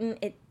was written,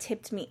 it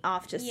tipped me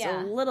off just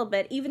a little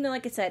bit, even though,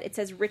 like I said, it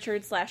says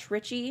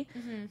Richard/Richie,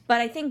 but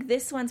I think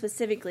this one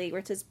specifically, where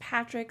it says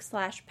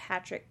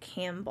Patrick/Patrick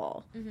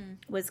Campbell,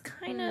 was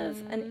kind of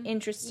an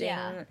interesting...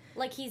 Yeah.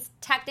 Like, he's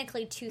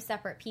technically two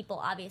separate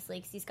people, obviously,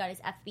 because he's got his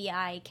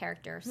FBI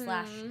character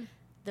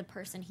 / the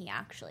person he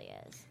actually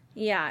is.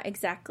 Yeah,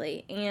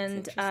 exactly.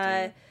 And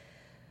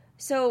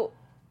so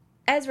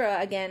Ezra,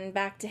 again,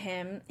 back to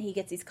him, he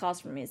gets these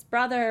calls from his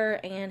brother,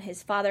 and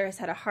his father has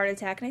had a heart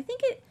attack. And I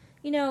think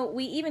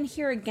we even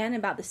hear again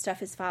about the stuff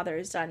his father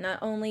has done. Not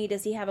only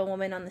does he have a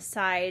woman on the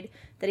side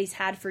that he's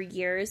had for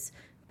years,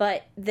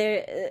 but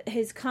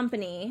his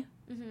company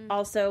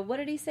also, what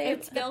did he say?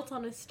 It's built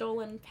on a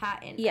stolen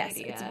patent idea. Yes,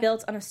 it's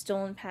built on a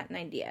stolen patent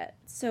idea.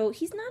 So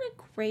he's not a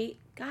great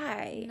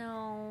guy.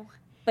 No.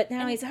 But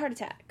now he's a heart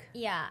attack.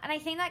 Yeah, and I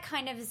think that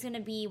kind of is going to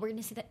be, we're going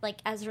to see that, like,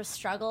 Ezra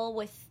struggle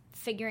with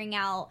figuring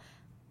out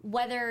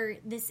whether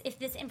if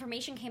this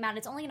information came out,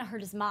 it's only going to hurt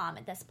his mom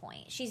at this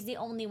point. She's the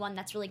only one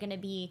that's really going to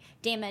be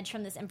damaged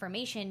from this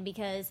information,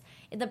 because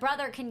the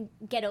brother can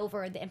get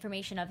over the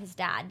information of his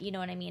dad, you know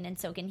what I mean, and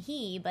so can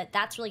he, but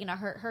that's really going to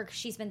hurt her, because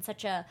she's been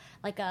such a,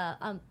 like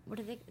a, what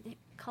do they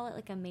call it,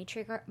 like a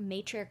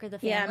matriarch of the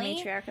family?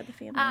 Yeah, matriarch of the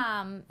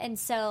family. And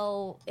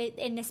so,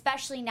 and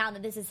especially now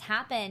that this has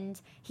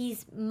happened,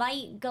 he's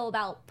might go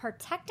about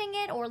protecting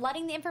it or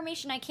letting the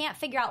information. I can't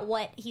figure out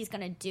what he's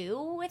going to do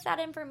with that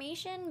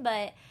information,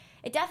 but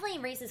it definitely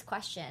raises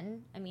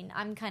question. I mean,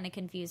 I'm kind of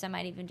confused. I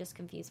might even just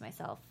confuse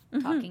myself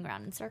talking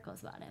around in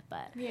circles about it,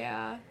 but...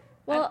 Yeah.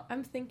 Well,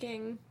 I'm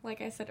thinking,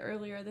 like I said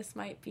earlier, this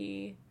might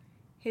be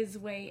his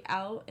way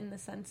out in the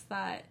sense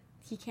that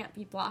he can't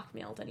be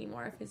blackmailed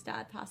anymore if his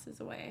dad passes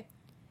away.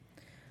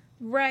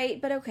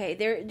 Right, but okay,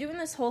 they're doing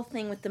this whole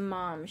thing with the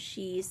mom.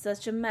 She's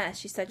such a mess.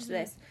 She's such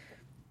this.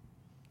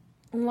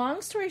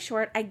 Long story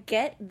short, I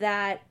get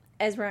that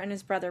Ezra and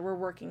his brother were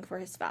working for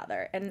his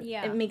father, and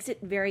it makes it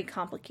very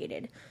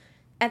complicated.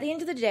 At the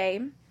end of the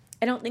day,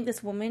 I don't think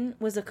this woman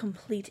was a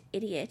complete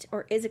idiot,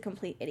 or is a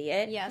complete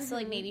idiot. Yeah, so,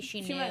 like, maybe she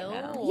knew.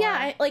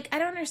 Yeah, I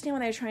don't understand why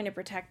they're trying to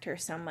protect her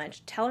so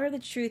much. Tell her the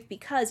truth,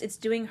 because it's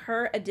doing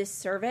her a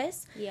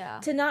disservice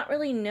to not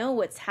really know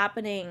what's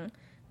happening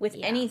with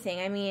anything.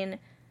 I mean,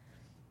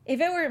 If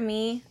it were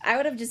me, I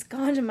would have just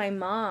gone to my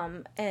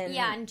mom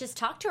and just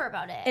talked to her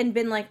about it and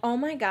been like, "Oh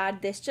my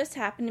God, this just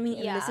happened to me,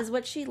 and Yeah. this is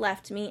what she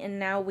left me, and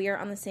now we are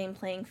on the same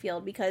playing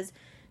field because."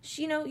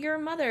 You're a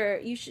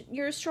mother.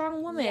 You're a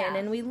strong woman,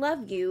 and we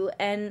love you.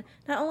 And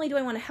not only do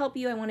I want to help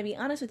you, I want to be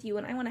honest with you,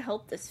 and I want to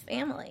help this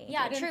family.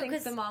 Yeah, I didn't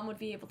think the mom would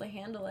be able to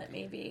handle it.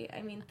 Maybe.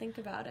 I mean, think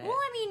about it. Well,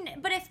 I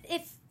mean, but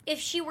if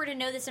she were to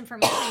know this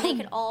information, they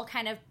could all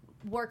kind of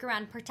work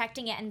around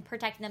protecting it and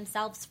protecting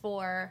themselves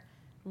for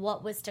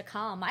what was to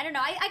come. I don't know.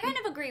 I kind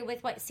of agree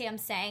with what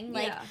Sam's saying.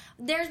 Like,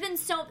 there's been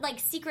so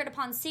secret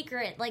upon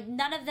secret. Like,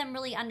 none of them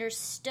really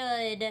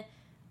understood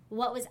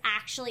what was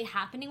actually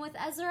happening with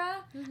Ezra.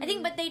 I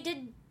think, but they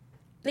did.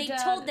 They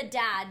told the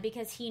dad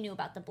because he knew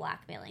about the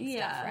blackmailing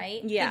stuff,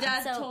 right? Yeah. The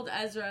dad told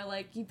Ezra,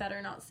 you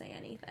better not say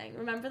anything.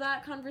 Remember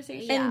that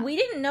conversation? And we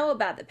didn't know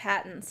about the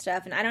patent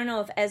stuff, and I don't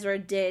know if Ezra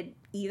did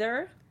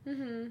either.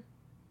 Mm-hmm.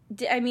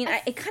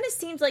 It kind of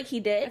seems like he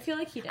did. I feel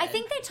like he did. I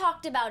think they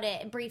talked about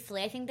it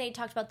briefly. I think they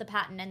talked about the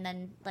patent, and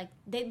then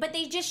but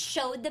they just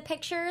showed the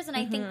pictures, and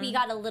I think we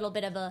got a little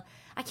bit of a.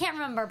 I can't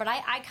remember, but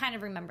I kind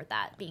of remembered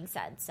that being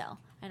said. So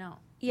I know.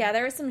 Yeah,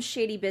 there was some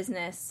shady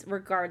business,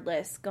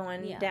 regardless,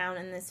 going down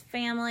in this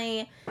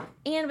family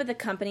and with the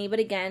company. But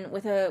again,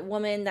 with a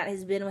woman that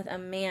has been with a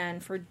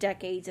man for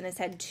decades and has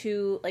had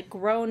two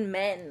grown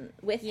men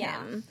with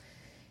him.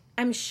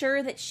 I'm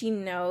sure that she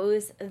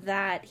knows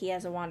that he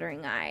has a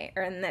wandering eye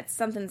and that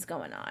something's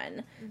going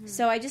on. Mm-hmm.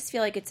 So I just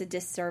feel like it's a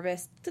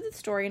disservice to the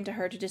story and to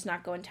her to just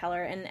not go and tell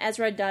her. And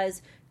Ezra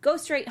does go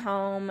straight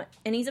home,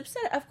 and he's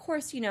upset. Of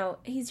course,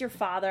 he's your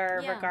father.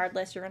 Yeah.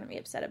 Regardless, you're going to be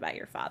upset about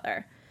your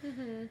father.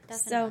 Mm-hmm,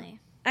 definitely.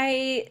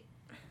 So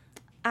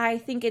I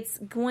think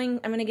I'm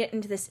going to get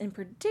into this in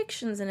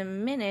predictions in a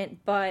minute,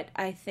 but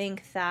I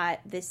think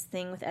that this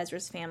thing with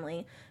Ezra's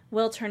family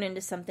will turn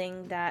into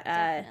something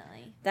that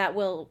that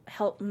will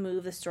help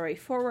move the story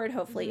forward,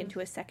 hopefully into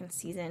a second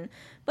season.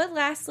 But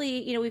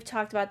lastly, we've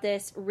talked about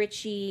this.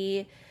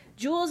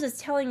 Jules is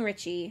telling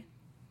Richie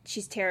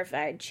she's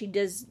terrified. She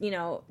does,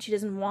 she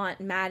doesn't want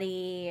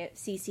Maddie,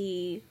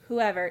 Cece,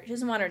 whoever. She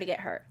doesn't want her to get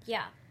hurt.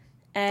 Yeah.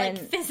 And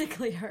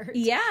physically hurt.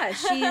 Yeah,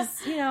 she's,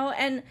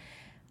 and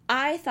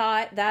I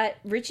thought that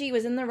Richie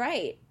was in the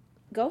right.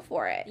 Go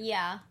for it.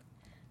 Yeah.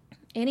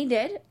 And he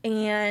did.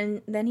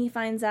 And then he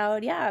finds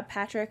out,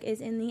 Patrick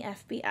is in the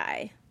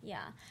FBI.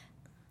 Yeah.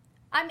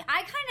 I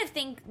kind of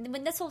think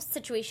when this whole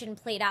situation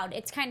played out,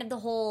 it's kind of the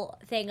whole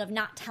thing of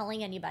not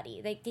telling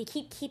anybody. They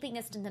keep keeping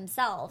this to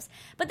themselves.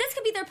 But this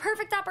could be their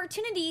perfect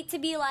opportunity to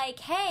be like,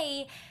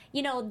 hey,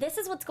 this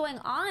is what's going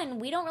on.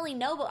 We don't really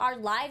know, but our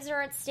lives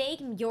are at stake.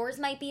 Yours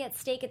might be at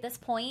stake at this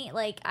point.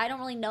 I don't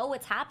really know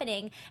what's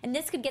happening. And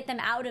this could get them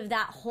out of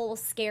that whole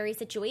scary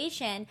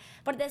situation.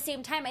 But at the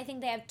same time, I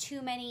think they have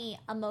too many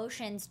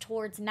emotions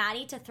towards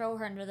Maddie to throw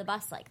her under the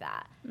bus like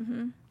that.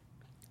 Mm-hmm.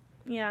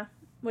 Yeah.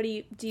 What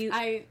do you...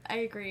 I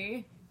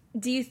agree.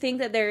 Do you think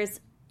that there's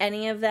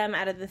any of them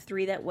out of the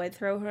three that would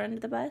throw her under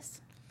the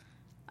bus?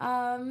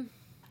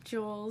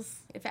 Jules,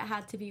 if it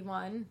had to be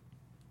one.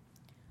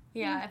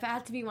 Yeah, if it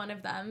had to be one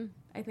of them,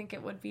 I think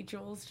it would be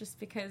Jules just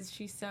because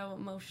she's so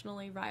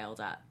emotionally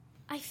riled up.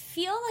 I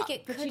feel like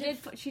it could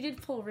she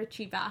did pull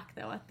Richie back,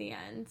 though, at the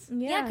end.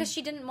 Yeah, because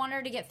she didn't want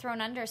her to get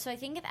thrown under. So I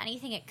think, if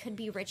anything, it could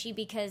be Richie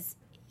because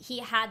he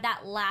had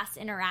that last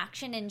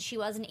interaction and she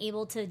wasn't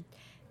able to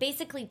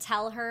basically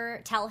tell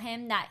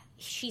him that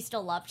she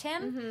still loved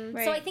him. Mm-hmm,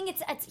 right. So I think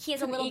he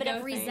has a little bit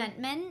of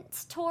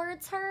resentment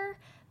towards her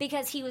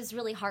because he was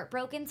really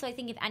heartbroken. So I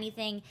think, if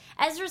anything,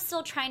 Ezra's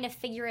still trying to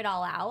figure it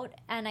all out,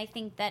 and I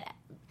think that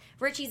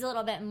Richie's a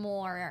little bit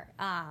more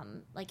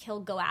he'll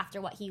go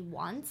after what he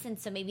wants, and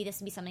so maybe this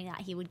would be something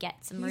that he would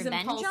get some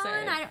revenge on.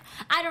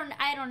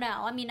 I don't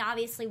know. I mean,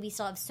 obviously we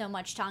still have so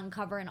much to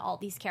uncover in all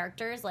these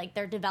characters.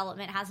 Their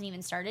development hasn't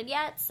even started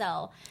yet,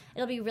 so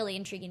it'll be really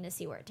intriguing to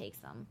see where it takes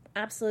them.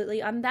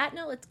 Absolutely. On that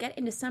note, let's get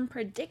into some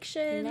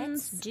predictions.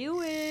 Let's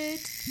do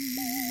it.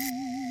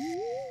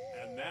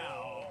 And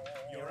now,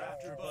 your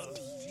AfterBuzz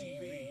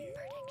TV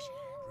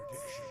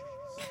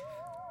predictions.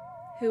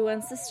 Who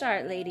wants to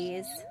start,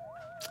 ladies?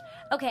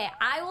 Okay,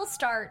 I will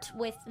start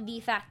with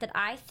the fact that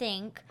I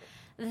think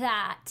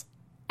that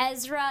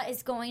Ezra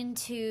is going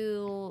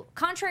to,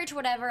 contrary to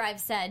whatever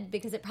I've said,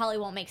 because it probably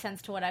won't make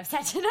sense to what I've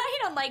said tonight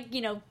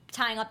on,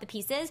 tying up the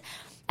pieces,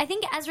 I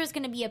think Ezra is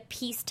going to be a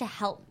piece to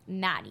help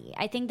Maddie.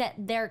 I think that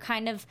they're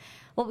kind of,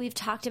 what we've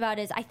talked about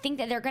is, I think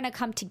that they're going to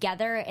come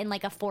together in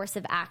a force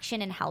of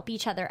action and help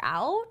each other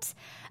out.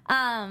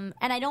 And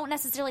I don't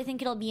necessarily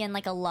think it'll be in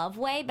a love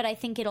way, but I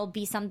think it'll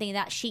be something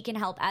that she can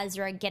help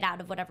Ezra get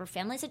out of whatever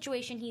family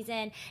situation he's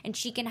in, and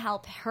she can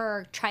help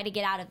her try to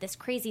get out of this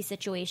crazy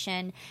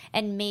situation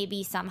and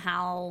maybe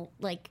somehow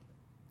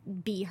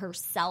be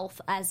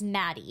herself as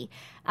Maddie.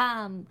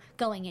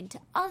 Going into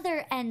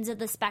other ends of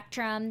the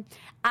spectrum,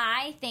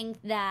 I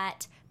think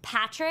that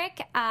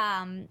Patrick,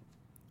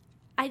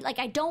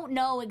 I don't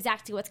know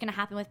exactly what's going to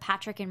happen with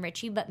Patrick and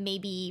Richie, but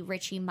maybe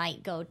Richie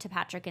might go to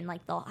Patrick and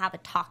they'll have a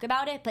talk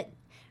about it. But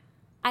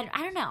I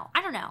don't know.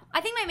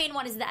 I think my main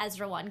one is the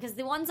Ezra one, because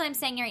the ones I'm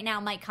saying right now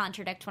might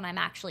contradict what I'm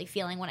actually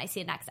feeling when I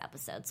see the next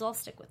episode. So I'll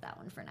stick with that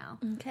one for now.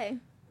 Okay.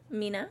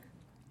 Mina?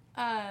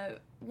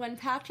 When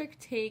Patrick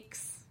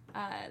takes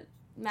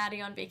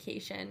Maddie on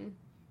vacation,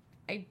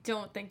 I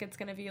don't think it's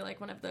going to be like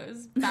one of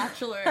those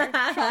bachelor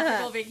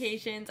tropical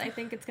vacations. I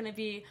think it's going to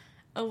be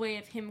a way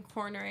of him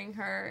cornering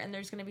her, and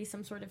there's going to be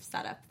some sort of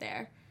setup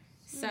there.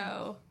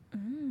 So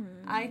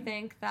I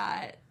think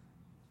that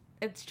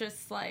it's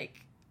just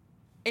like,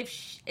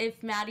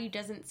 if Maddie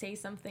doesn't say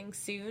something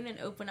soon and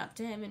open up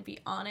to him and be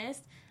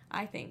honest,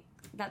 I think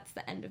that's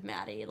the end of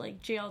Maddie. Like,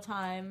 jail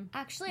time.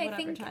 Actually, I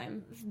think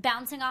time.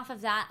 Bouncing off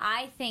of that,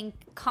 I think,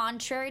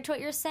 contrary to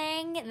what you're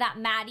saying, that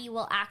Maddie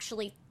will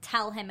actually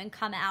tell him and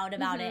come out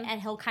about it,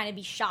 and he'll kind of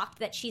be shocked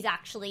that she's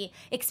actually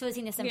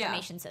exposing this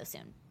information so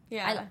soon.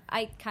 Yeah.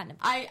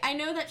 I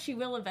know that she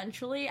will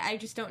eventually. I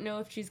just don't know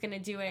if she's going to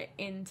do it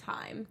in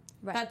time.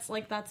 Right.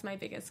 That's my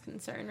biggest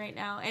concern right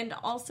now. And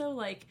also,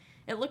 like,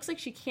 it looks like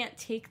she can't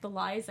take the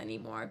lies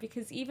anymore,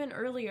 because even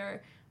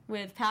earlier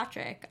with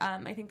Patrick,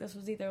 I think this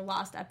was either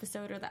last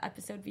episode or the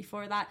episode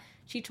before that,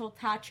 she told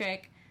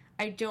Patrick,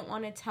 I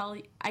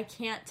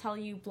can't tell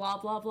you blah,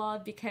 blah, blah,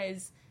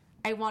 because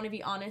I want to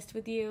be honest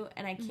with you,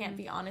 and I can't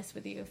be honest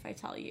with you if I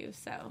tell you.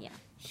 So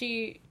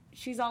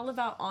she's all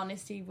about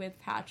honesty with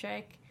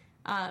Patrick,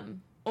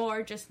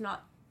 or just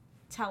not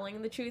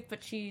telling the truth,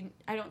 but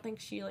I don't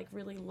think she, like,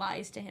 really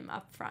lies to him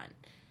up front.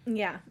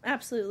 Yeah,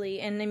 absolutely.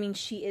 And I mean,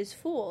 she is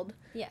fooled.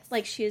 Yes.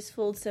 Like, she has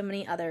fooled so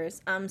many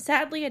others.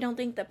 Sadly, I don't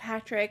think the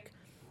Patrick,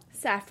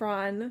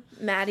 Saffron,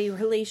 Maddie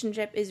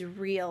relationship is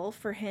real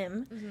for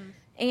him.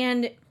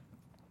 And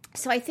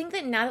so I think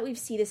that now that we've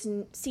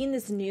seen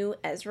this new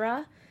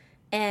Ezra,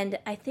 and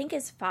I think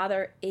his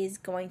father is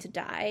going to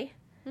die,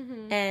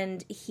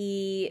 and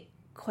he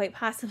quite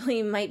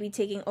possibly might be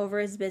taking over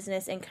his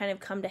business and kind of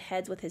come to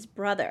heads with his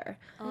brother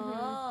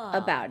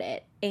about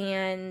it.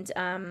 And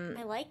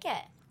I like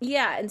it.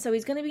 Yeah, and so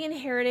he's going to be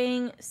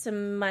inheriting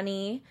some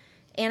money,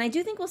 and I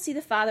do think we'll see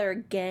the father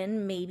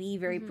again, maybe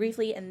very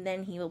briefly, and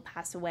then he will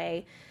pass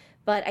away.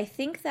 But I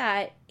think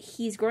that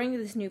he's growing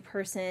with this new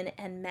person,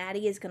 and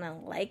Maddie is going to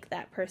like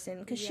that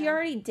person, because she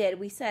already did.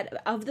 We said,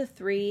 of the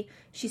three,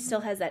 she still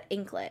has that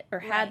inklet, or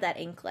had that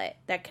inklet,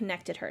 that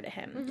connected her to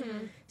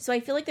him. So I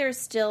feel like there's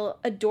still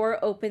a door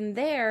open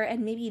there,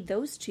 and maybe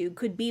those two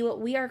could be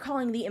what we are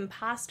calling the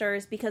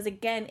imposters, because,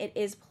 again, it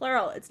is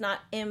plural. It's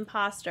not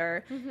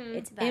imposter.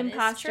 It's that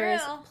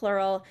imposters,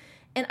 plural.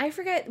 And I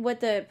forget what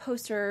the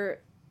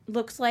poster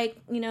looks like,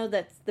 you know,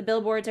 that's the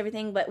billboards,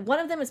 everything, but one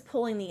of them is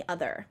pulling the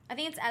other. I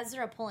think it's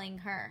Ezra pulling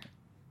her.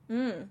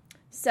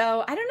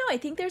 So, I don't know. I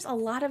think there's a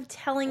lot of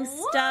telling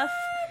stuff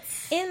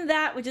in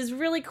that, which is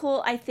really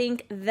cool. I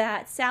think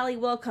that Sally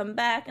will come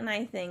back, and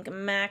I think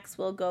Max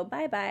will go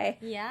bye-bye.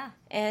 Yeah.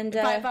 And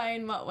bye-bye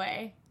in what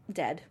way?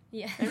 Dead.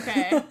 Yeah.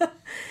 Okay.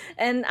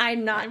 And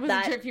I'm not I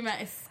wasn't sure if you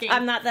meant escape.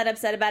 I'm not that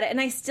upset about it.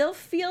 And I still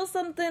feel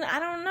something,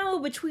 I don't know,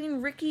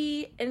 between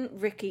Richie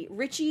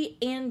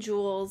and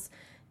Jules.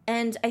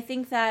 And I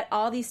think that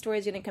all these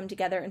stories are going to come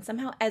together, and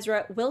somehow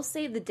Ezra will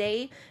save the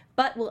day,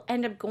 but will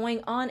end up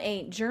going on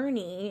a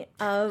journey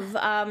of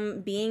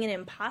being an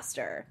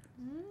imposter.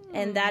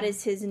 And that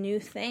is his new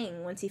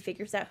thing once he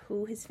figures out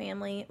who his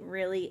family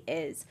really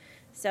is.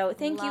 So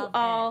thank you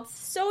all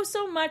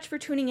so much for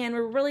tuning in.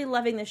 We're really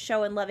loving the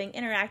show and loving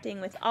interacting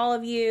with all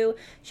of you,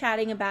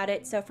 chatting about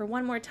it. So for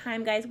one more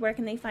time, guys, where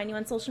can they find you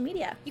on social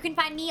media? You can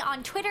find me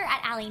on Twitter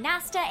at Ali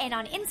Nasta and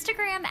on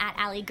Instagram at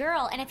Ali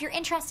Girl. And if you're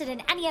interested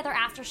in any other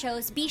after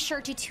shows, be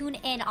sure to tune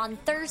in on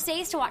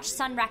Thursdays to watch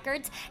Sun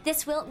Records.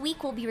 This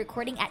week we'll be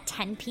recording at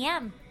 10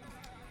 p.m.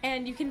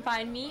 And you can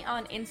find me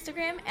on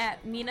Instagram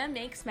at Mina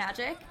Makes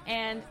Magic.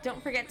 And don't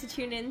forget to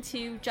tune in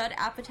to Judd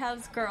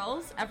Apatow's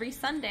Girls every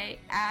Sunday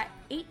at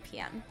 8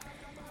 p.m.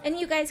 And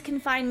you guys can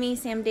find me,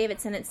 Sam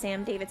Davidson, at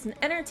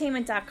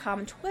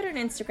samdavidsonentertainment.com, Twitter and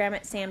Instagram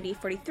at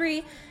SamD43.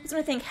 I just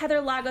want to thank Heather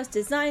Lagos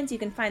Designs. You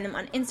can find them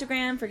on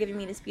Instagram for giving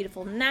me this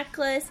beautiful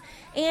necklace.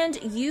 And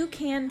you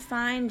can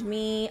find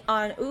me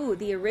on,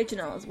 The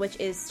Originals, which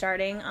is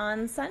starting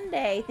on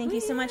Sunday. Thank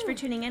you so much for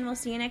tuning in. We'll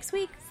see you next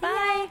week.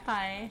 Bye.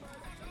 Bye.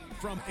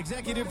 From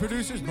executive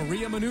producers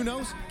Maria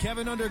Menounos,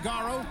 Kevin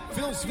Undergaro,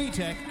 Phil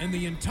Svitek, and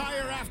the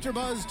entire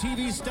AfterBuzz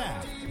TV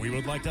staff, we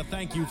would like to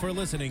thank you for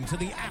listening to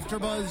the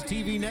AfterBuzz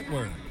TV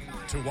network.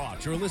 To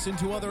watch or listen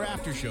to other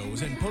after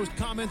shows and post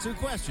comments or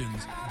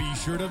questions, be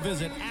sure to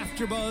visit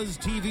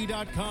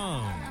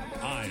AfterBuzzTV.com.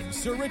 I'm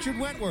Sir Richard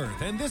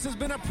Wentworth, and this has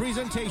been a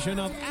presentation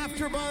of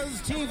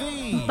AfterBuzz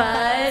TV.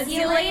 Buzz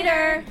you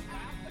later.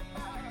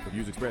 The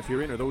views expressed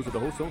herein are those of the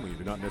hosts only and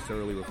do not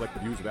necessarily reflect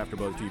the views of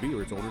AfterBuzz TV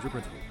or its owners or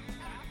principals.